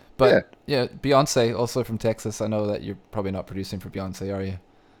 But yeah, Beyonce, also from Texas. I know that you're probably not producing for Beyonce, are you?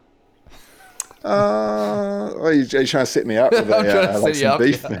 Are you trying to set me up with like some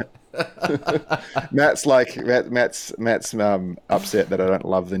beef? Yeah. Matt's upset that I don't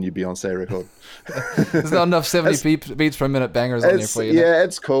love the new Beyonce record. There's not enough 70 beats per minute bangers on there for you. Yeah,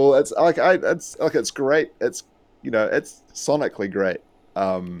 it's cool. It's like it's great. It's it's sonically great.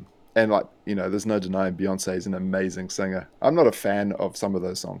 And like there's no denying Beyonce is an amazing singer. I'm not a fan of some of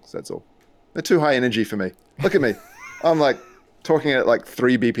those songs. That's all. They're too high energy for me. Look at me. I'm like talking at like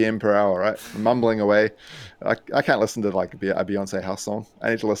 3 BPM per hour, right? Mumbling away. I can't listen to like a Beyonce house song.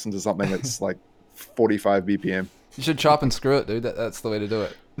 I need to listen to something that's like 45 BPM. You should chop and screw it, dude. That's the way to do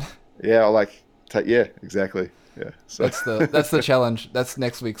it. Yeah, yeah, exactly. Yeah. So that's the challenge. That's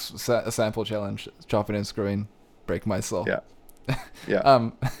next week's sample challenge. Chopping and screwing, break my soul. Yeah. Yeah.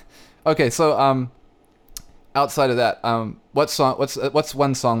 Okay, so outside of that, what's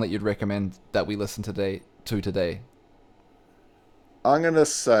one song that you'd recommend that we listen today? I'm gonna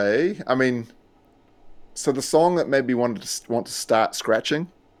say, so the song that made me want to start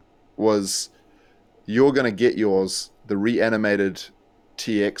scratching was "You're Gonna Get Yours," the reanimated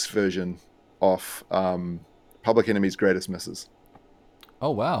TX version of Public Enemy's "Greatest Misses."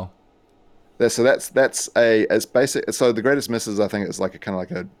 Oh wow! That's as basic. So the "Greatest Misses," I think, is like a kind of like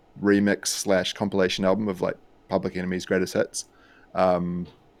a remix / compilation album of like Public Enemy's greatest hits, and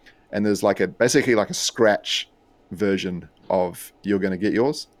there's basically like a scratch version of "You're Gonna Get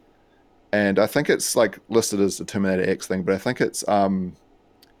Yours," and I think it's like listed as the Terminator X thing, but I think it's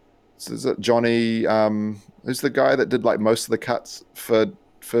is it Johnny who's the guy that did like most of the cuts for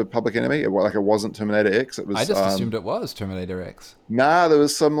Public Enemy? It wasn't Terminator X. It was. I just assumed it was Terminator X. Nah,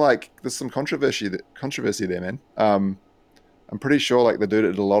 there's some controversy there, man. I'm pretty sure like the dude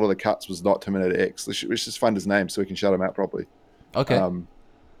that did a lot of the cuts was not Terminator X. We should just find his name so we can shout him out properly. Okay.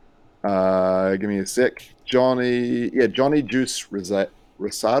 Give me a sec. Johnny Juice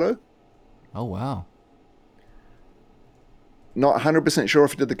Rosado. Oh wow. Not 100% sure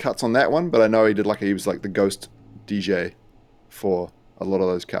if he did the cuts on that one, but I know he was like the ghost DJ for a lot of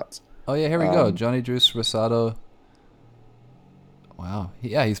those cuts. Oh yeah, here we go. Johnny Juice Rosado. Wow.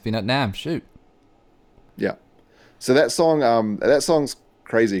 Yeah, he's been at NAMM. Shoot. Yeah. So that song's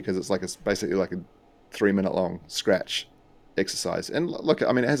crazy because it's basically like a 3-minute long scratch exercise. And look, it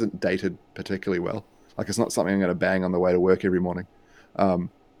hasn't dated particularly well. Like it's not something I'm going to bang on the way to work every morning.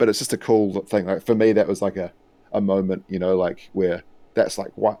 But it's just a cool thing. Like for me, that was like a moment, like where that's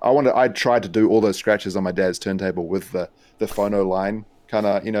like what I tried to do all those scratches on my dad's turntable with the phono line kind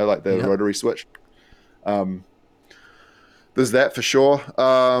of, like the rotary switch. There's that for sure.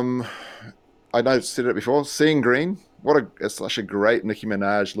 I know I've said it before. Seeing Green, it's such a great Nicki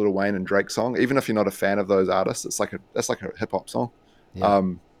Minaj, Lil Wayne, and Drake song. Even if you're not a fan of those artists, that's like a hip hop song. Yeah.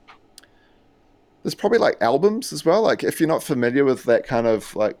 There's probably like albums as well. Like if you're not familiar with that kind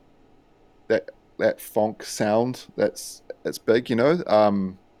of like that funk sound, that's big.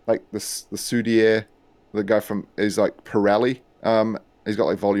 Like the Soudier, the guy he's like Pirelli. He's got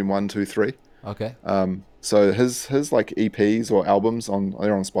like volume 1, 2, 3. Okay. So his like EPs or albums they're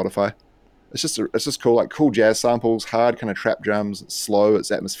on Spotify. It's just cool, like cool jazz samples, hard kind of trap drums. It's slow,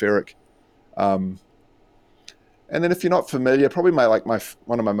 it's atmospheric. And then if you're not familiar, probably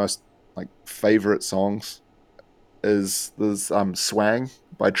one of my most like favorite songs is there's Swang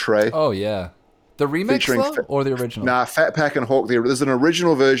by Trey. Oh yeah, the remix Featuring though, or the original? Nah, Fat Pack and Hawk. There's an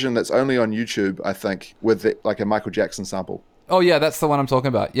original version that's only on YouTube, I think, with like a Michael Jackson sample. Oh yeah, that's the one I'm talking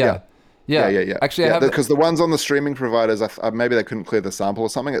about. Yeah. Actually, I have because the ones on the streaming providers, maybe they couldn't clear the sample or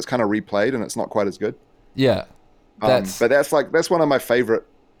something. It's kind of replayed and it's not quite as good. Yeah, but that's one of my favorite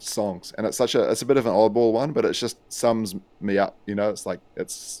songs, and it's a bit of an oddball one, but it just sums me up. You know, it's like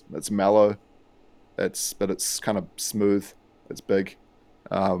it's mellow, but it's kind of smooth. It's big,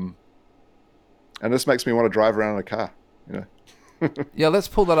 and this makes me want to drive around in a car. You know. Yeah, let's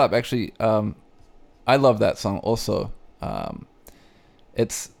pull that up. Actually, I love that song also.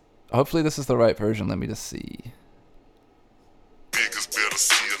 It's hopefully this is the right version. Let me just see. Niggas better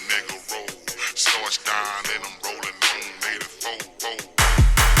see a nigga roll. Starch down and I'm rolling on 84.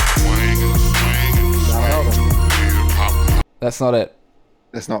 That's not it.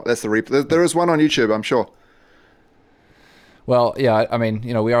 That's the replay. There is one on YouTube, I'm sure. Well, yeah, I mean,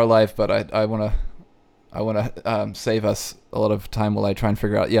 you know, we are live, but I want to save us a lot of time while I try and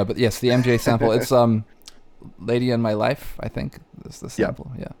figure out. Yeah, but yes, the MJ sample. It's "Lady in My Life," I think. Is the sample?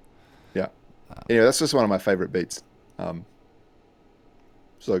 Yeah. Anyway, that's just one of my favorite beats.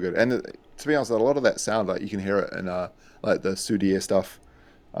 So good. And to be honest, a lot of that sound, like you can hear it in like the Sudier stuff.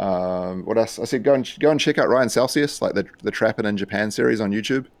 What else? I said go and check out Ryan Celsius, like the Trappin' in Japan series on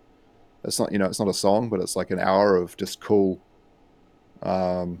YouTube. It's not it's not a song, but it's like an hour of just cool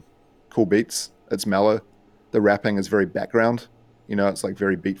beats. It's mellow. The rapping is very background. You know, it's like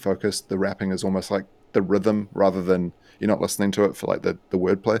very beat focused. The rapping is almost like the rhythm rather than you're not listening to it for like the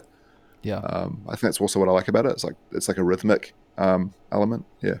wordplay. Yeah. I think that's also what I like about it. It's like a rhythmic element.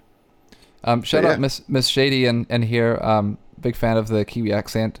 Yeah. Shout out Miss Shady and here. Big fan of the Kiwi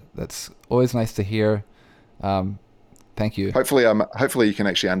accent. That's always nice to hear. Thank you. Hopefully you can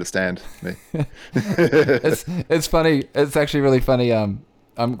actually understand me. It's funny. It's actually really funny.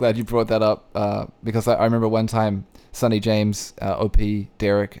 I'm glad you brought that up because I remember one time Sonny James, OP,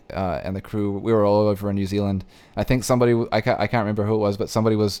 Derek, and the crew, we were all over in New Zealand. I think somebody, I can't remember who it was, but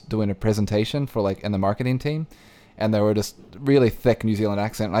somebody was doing a presentation for like in the marketing team, and they were just really thick New Zealand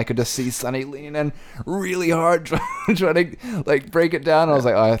accent. And I could just see Sonny leaning in really hard, trying to like break it down. And I was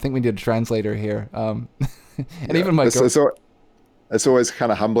like, oh, I think we need a translator here. And even my it's always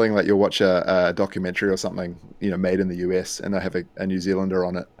kind of humbling that you'll watch a documentary or something, you know, made in the US, and they'll have a New Zealander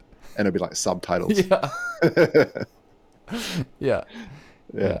on it, and it'll be like subtitles. Yeah.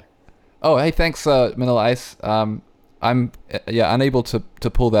 Yeah. Oh, hey, thanks, Manila Ice. I'm unable to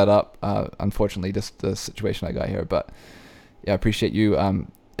pull that up. Unfortunately, just the situation I got here. But yeah, I appreciate you.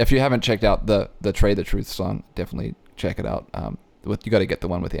 If you haven't checked out the Trey the Truth song, definitely check it out. You got to get the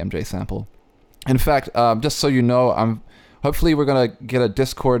one with the MJ sample. In fact, just so you know, hopefully we're gonna get a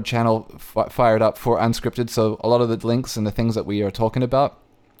Discord channel fired up for Unscripted. So a lot of the links and the things that we are talking about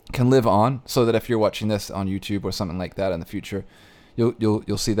can live on, so that if you're watching this on YouTube or something like that in the future,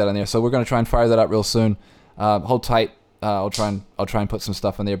 you'll see that in there. So we're going to try and fire that up real soon. Hold tight. I'll try and put some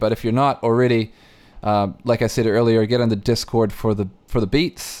stuff in there. But if you're not already, like I said earlier, get on the Discord for the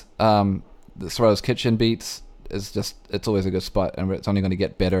beats. The Sorrells Kitchen beats it's always a good spot, and it's only going to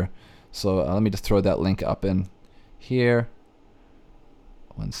get better. So let me just throw that link up in here.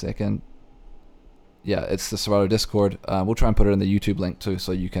 1 second. Yeah, it's the Serato Discord. We'll try and put it in the YouTube link too,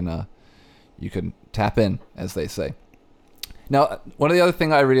 so you can tap in, as they say. Now, one of the other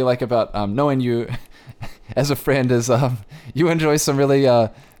things I really like about knowing you as a friend is you enjoy some really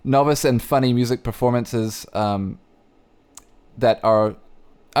novice and funny music performances that are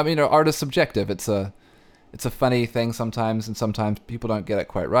art is subjective. It's a funny thing sometimes, and sometimes people don't get it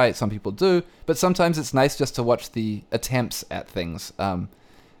quite right. Some people do, but sometimes it's nice just to watch the attempts at things.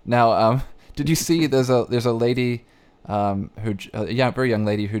 Did you see there's a lady very young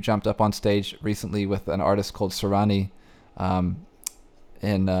lady who jumped up on stage recently with an artist called Sarani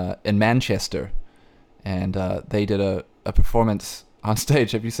in Manchester, and they did a performance on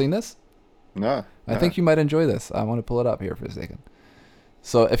stage. Have you seen this? No. I think you might enjoy this. I want to pull it up here for a second.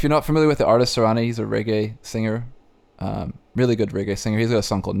 So if you're not familiar with the artist Sarani, he's a reggae singer, really good reggae singer. He's got a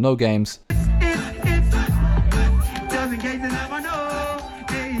song called No Games.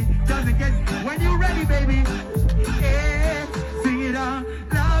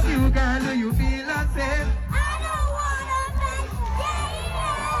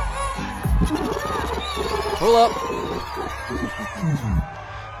 Pull up.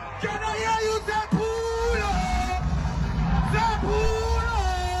 Can I hear you say pull up? Say pull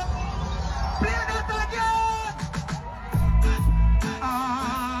up. Play that again.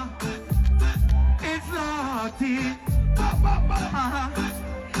 It's naughty.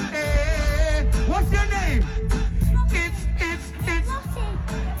 Hey, what's your name?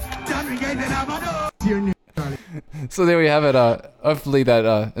 So there we have it. Hopefully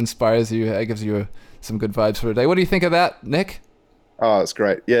that inspires you. It gives you some good vibes for today. What do you think of that, Nick? Oh, it's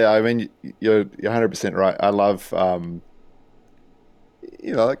great. Yeah, I mean, you're 100% right. I love,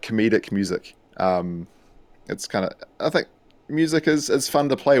 like comedic music. It's kind of, I think music is fun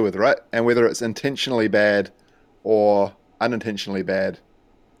to play with, right? And whether it's intentionally bad or unintentionally bad,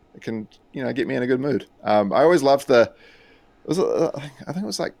 it can, get me in a good mood. I always loved I think it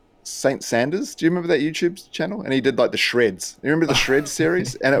was like Saint Sanders. Do you remember that YouTube channel? And he did like the Shreds. You remember the Shreds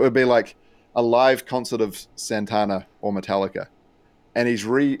series? And it would be like a live concert of Santana or Metallica. And he's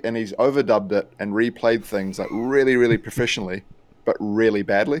overdubbed it and replayed things like really, really professionally, but really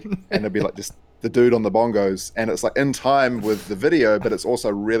badly. And it'd be like just the dude on the bongos, and it's like in time with the video, but it's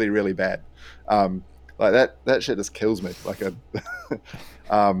also really, really bad. Like that shit just kills me. Like there's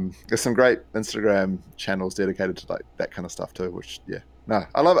some great Instagram channels dedicated to like that kind of stuff too. Which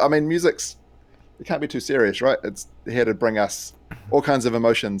I love it. I mean, it can't be too serious, right? It's here to bring us all kinds of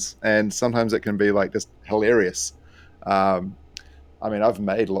emotions, and sometimes it can be like just hilarious. I mean, I've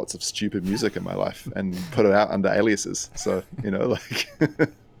made lots of stupid music in my life and put it out under aliases. So,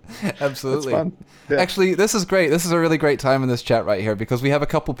 Absolutely. It's fun. Yeah. Actually, this is great. This is a really great time in this chat right here because we have a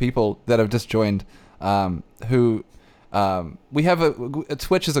couple people that have just joined who we have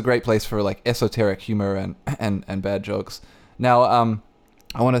Twitch is a great place for like esoteric humor and bad jokes. Now,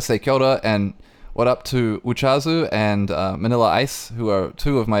 I want to say kia ora and what up to Uchazu and Manila Ice, who are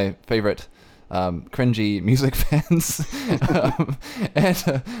two of my favorite cringy music fans.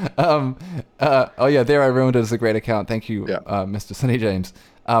 Oh yeah, there I ruined it as a great account. Thank you, Mr. Sunny James.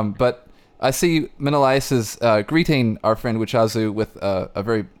 But I see Manila Ice is greeting our friend Uchazu with a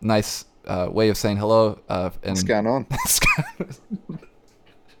very nice way of saying hello. What's going on?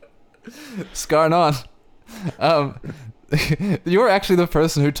 Scarnon. You're actually the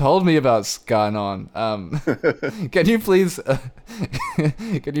person who told me about Scarnon. Can you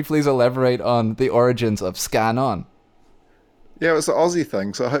please elaborate on the origins of Scarnon? Yeah, it was an Aussie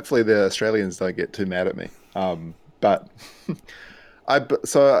thing, so hopefully the Australians don't get too mad at me. But I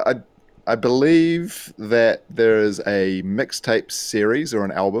believe that there is a mixtape series or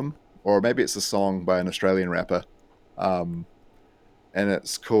an album, or maybe it's a song by an Australian rapper, and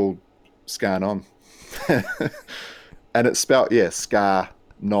it's called Scarnon. And it's spelled, Scar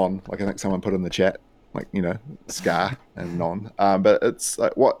Non, like I think someone put in the chat, like, Scar and Non. But it's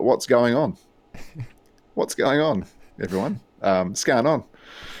like, what's going on? What's going on, everyone? Scar Non.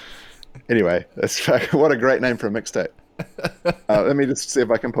 Anyway, what a great name for a mixtape. Let me just see if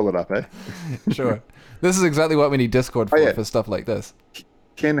I can pull it up, eh? Sure. This is exactly what we need Discord for stuff like this.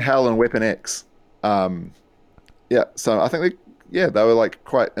 Ken Hell and Weapon X. So I think they were like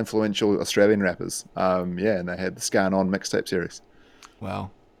quite influential Australian rappers. And they had the Scar On mixtape series. Wow.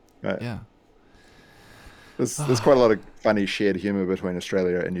 Right. Yeah. There's quite a lot of funny shared humor between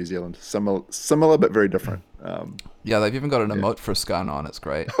Australia and New Zealand. Similar but very different. They've even got an emote for Scar On. It's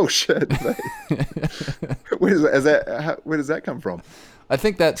great. Oh shit! Where does that come from? I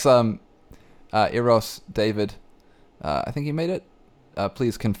think that's Eros David. I think he made it.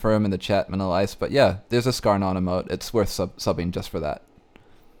 Please confirm in the chat, Manila Ice. But yeah, there's a Scar On emote. It's worth subbing just for that.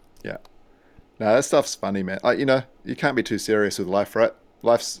 Yeah. No, that stuff's funny, man. Like, you can't be too serious with life, right?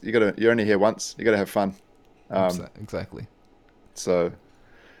 You're only here once. You gotta have fun. Exactly. So,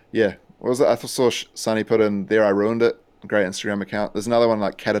 yeah. What was it? I saw Sonny put in there. I ruined it. Great Instagram account. There's another one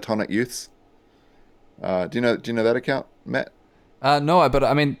like Catatonic Youths. Do you know that account, Matt? No, but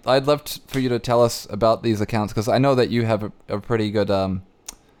I mean, I'd love for you to tell us about these accounts because I know that you have a pretty good,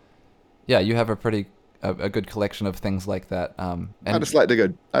 you have a good collection of things like that. And I just like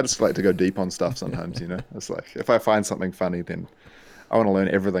to go deep on stuff sometimes. It's like if I find something funny, then I want to learn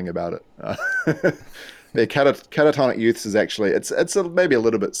everything about it. The Catatonic Youths is actually it's maybe a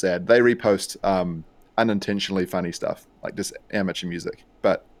little bit sad. They repost unintentionally funny stuff like just amateur music,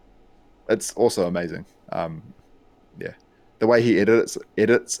 but it's also amazing. The way he edits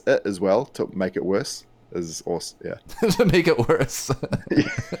it as well to make it worse is awesome. Yeah. To make it worse.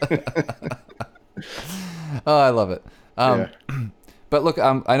 Oh, I love it. But look,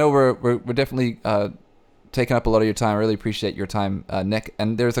 I know we're definitely taking up a lot of your time. I really appreciate your time, Nick.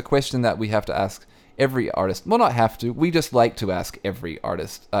 And there's a question that we have to ask every artist. Well, not have to. We just like to ask every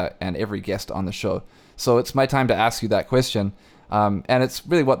artist and every guest on the show. So it's my time to ask you that question. And it's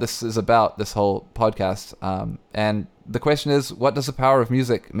really what this is about, this whole podcast. And the question is, what does the power of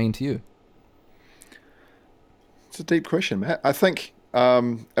music mean to you? It's a deep question, Matt. I think,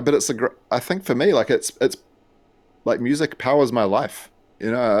 I think for me, like it's like music powers my life. I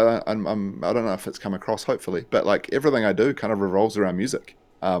don't know if it's come across, hopefully, but like everything I do kind of revolves around music.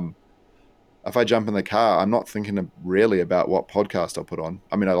 if I jump in the car, I'm not thinking really about what podcast I'll put on.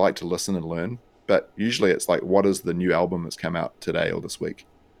 I mean, I like to listen and learn, but usually it's like, what is the new album that's come out today or this week?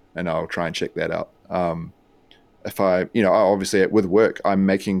 And I'll try and check that out. If I, obviously with work, I'm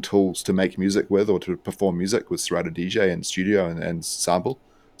making tools to make music with or to perform music with Serato DJ and studio and sample.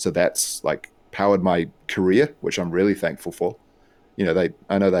 So that's like powered my career, which I'm really thankful for.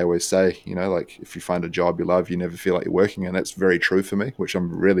 I know they always say, like if you find a job you love, you never feel like you're working. And that's very true for me, which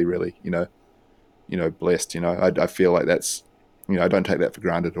I'm really, really, blessed. I feel like that's, I don't take that for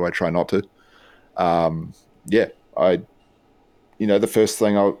granted, or I try not to. The first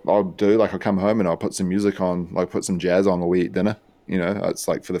thing I'll do, like I'll come home and I'll put some music on, like put some jazz on while we eat dinner. It's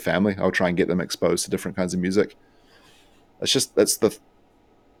like for the family. I'll try and get them exposed to different kinds of music. Like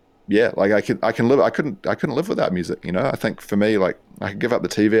I couldn't live without music. I think for me, like I could give up the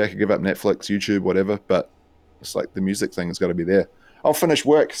TV, I could give up Netflix, YouTube, whatever, but it's like the music thing has got to be there. I'll finish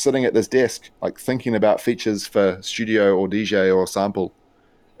work sitting at this desk, like thinking about features for studio or DJ or sample.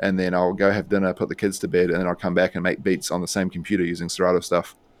 And then I'll go have dinner, put the kids to bed, and then I'll come back and make beats on the same computer using Serato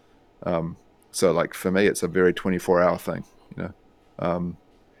stuff. So like for me, it's a very 24-hour thing, and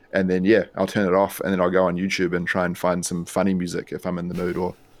then I'll turn it off, and then I'll go on YouTube and try and find some funny music if I'm in the mood,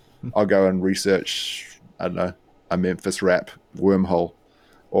 or I'll go and research, I don't know, a Memphis rap wormhole,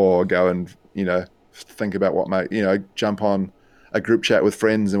 or go and think about what jump on a group chat with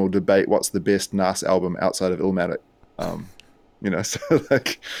friends and we'll debate what's the best Nas album outside of Illmatic. So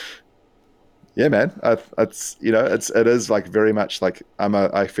like, yeah, man, it is like very much like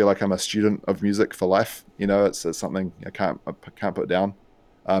I feel like I'm a student of music for life. It's something I can't put down.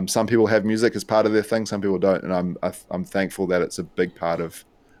 Some people have music as part of their thing, some people don't, and I'm thankful that it's a big part of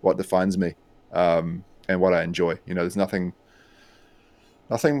what defines me, and what I enjoy. There's nothing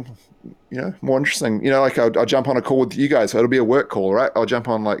more interesting. Like I'll jump on a call with you guys. So it'll be a work call, right? I'll jump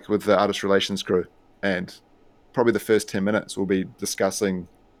on like with the artist relations crew, and probably the first 10 minutes we'll be discussing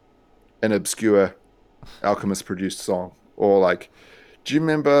an obscure Alchemist produced song, or like, do you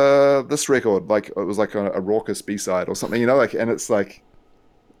remember this record? Like it was like a raucous B-side or something, and it's like,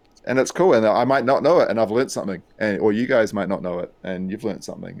 and it's cool. And I might not know it and I've learned something, or you guys might not know it and you've learned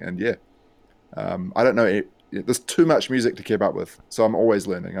something. And I don't know. There's too much music to keep up with. So I'm always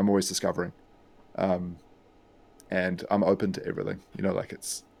learning. I'm always discovering. And I'm open to everything, like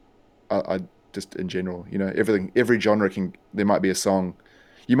I just in general, everything, every genre there might be a song.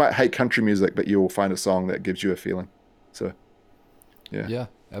 You might hate country music, but you'll find a song that gives you a feeling. So, yeah. Yeah,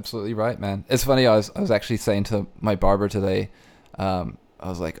 absolutely right, man. It's funny. I was actually saying to my barber today, I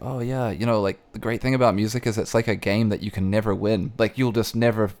was like, oh yeah, like the great thing about music is it's like a game that you can never win. Like you'll just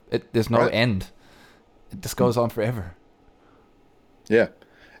never, there's no end. It just goes on forever. Yeah.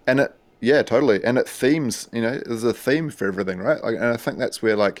 And totally. And it themes, there's a theme for everything, right? Like, and I think that's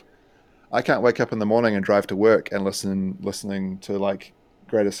where like, I can't wake up in the morning and drive to work and listening to like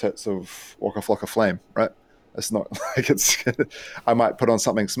greatest hits of Waka Flocka Flame, right? It's not like I might put on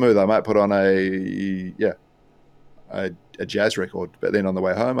something smooth. I might put on a jazz record, but then on the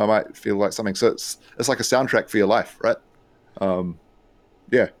way home, I might feel like something. So it's like a soundtrack for your life, right? And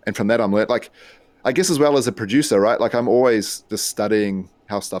from that, I'm like, I guess as well as a producer, right? Like I'm always just studying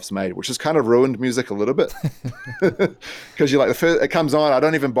how stuff's made, which has kind of ruined music a little bit, because you're like it comes on, I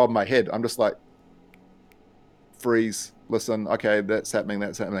don't even bob my head. I'm just like freeze, listen, okay, that's happening,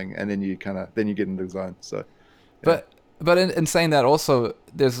 and then you get into the zone. So, yeah. But in saying that, also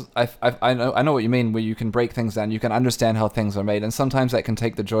there's I know what you mean, where you can break things down, you can understand how things are made, and sometimes that can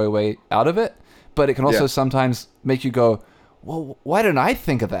take the joy away out of it, but it can also sometimes make you go, well, why didn't I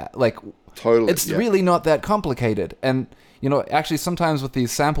think of that? Like, totally, it's really not that complicated. And actually sometimes with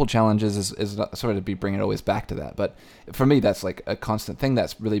these sample challenges is not, sorry to be bringing it always back to that, but for me that's like a constant thing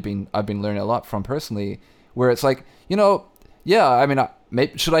that's really I've been learning a lot from personally, where it's like, should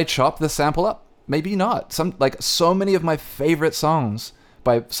I chop this sample up? Maybe not. So many of my favorite songs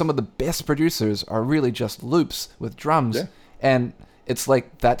by some of the best producers are really just loops with drums, and it's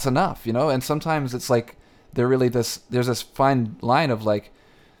like that's enough, and sometimes it's like there's this fine line of like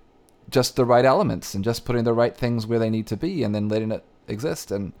just the right elements and just putting the right things where they need to be and then letting it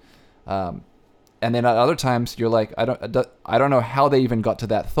exist. And then at other times you're like, I don't know how they even got to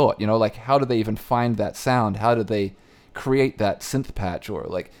that thought, like how do they even find that sound? How do they create that synth patch? Or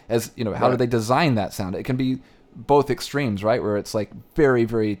like, how do they design that sound? It can be both extremes, right? Where it's like very,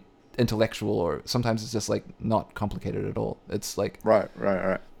 very intellectual, or sometimes it's just like not complicated at all. It's like, right.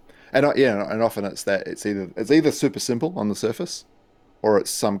 And and often it's either super simple on the surface, or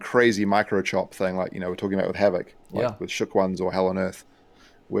it's some crazy micro chop thing, like, we're talking about with Havoc, with Shook Ones or Hell on Earth,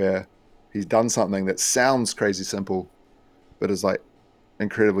 where he's done something that sounds crazy simple, but is like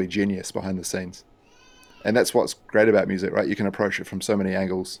incredibly genius behind the scenes. And that's what's great about music, right? You can approach it from so many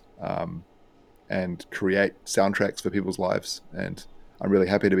angles, and create soundtracks for people's lives. And I'm really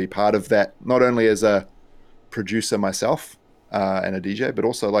happy to be part of that, not only as a producer myself and a DJ, but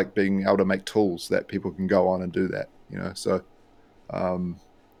also like being able to make tools that people can go on and do that, you know? So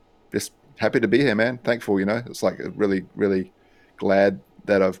just happy to be here, man. Thankful, you know? It's like really, really glad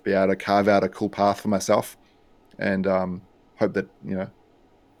that I've been able to carve out a cool path for myself, and hope that, you know,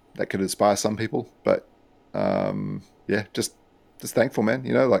 that could inspire some people. But yeah, just thankful, man.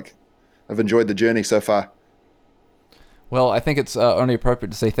 You know, like I've enjoyed the journey so far. Well, I think it's only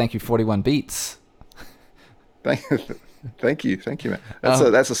appropriate to say thank you, 41 Beats. Thank you, man.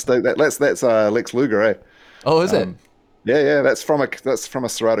 That's Lex Luger, eh? Oh, is it? Yeah. That's from a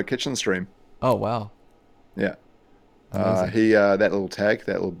Serato Kitchen stream. Oh, wow. Yeah. Amazing. He that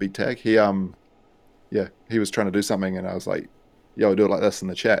little beat tag. He he was trying to do something, and I was like, "Yo, do it like this in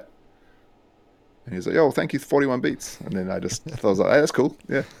the chat." And he's like, "Yo, thank you, 41 Beats." And then I was like, "Hey, that's cool."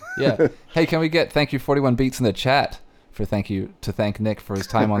 Yeah. Yeah. Hey, can we get thank you 41 Beats in the chat to thank Nick for his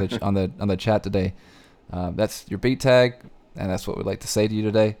time on the chat today. That's your beat tag, and that's what we'd like to say to you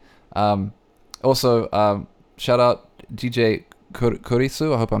today. Also, shout out DJ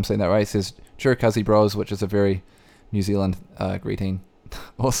Kurisu. I hope I'm saying that right. It says Chirikazi Bros, which is a very New Zealand greeting.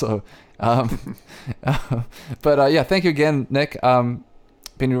 Also, but yeah, thank you again, Nick.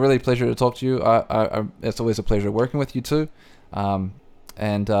 Been a really pleasure to talk to you. It's always a pleasure working with you too.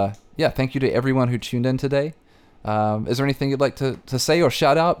 And yeah, thank you to everyone who tuned in today. Is there anything you'd like to say or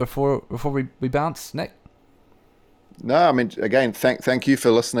shout out before we bounce, Nick? No, I mean, again, thank you for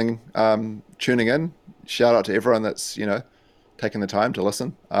listening, tuning in. Shout out to everyone that's, you know, taking the time to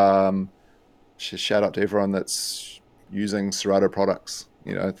listen. Shout out to everyone that's using Serato products.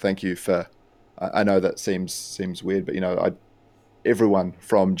 You know, thank you for. I know that seems weird, but you know, everyone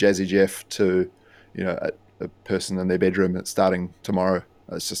from Jazzy Jeff to, you know, a person in their bedroom that's starting tomorrow.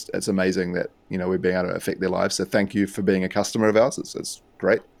 It's amazing that, you know, we're being able to affect their lives. So thank you for being a customer of ours. It's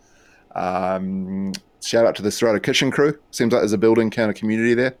great. Shout out to the Serato Kitchen crew. Seems like there's a building kind of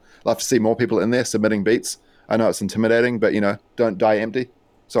community there. Love to see more people in there submitting beats. I know it's intimidating, but, you know, don't die empty.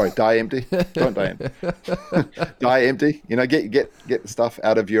 Sorry, die empty. Don't die empty. Die empty. You know, get the stuff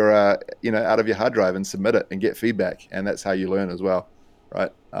out of your out of your hard drive and submit it and get feedback, and that's how you learn as well,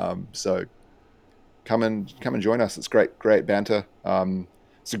 right? So come and join us. It's great banter.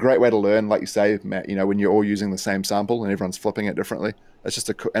 It's a great way to learn, like you say, Matt. You know, when you're all using the same sample and everyone's flipping it differently. It's just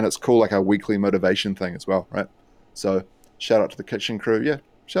and it's cool, like a weekly motivation thing as well, right? So shout out to the kitchen crew. Yeah,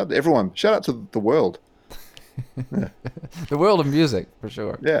 shout out to everyone. Shout out to the world. Yeah. The world of music, for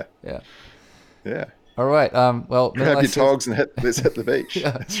sure. Yeah. All right. Well, grab your togs and let's hit the beach.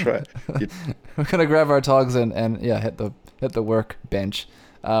 Yeah. That's right. We're gonna grab our togs and yeah, hit the work bench.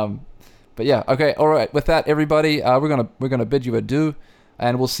 But yeah, okay. All right. With that, everybody, we're gonna bid you adieu,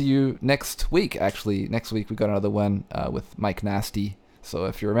 and we'll see you next week. Actually, next week we got another one with Mike Nasty. So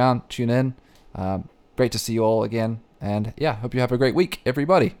if you're around, tune in. Great to see you all again, and yeah, hope you have a great week,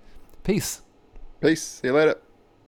 everybody. Peace. See you later.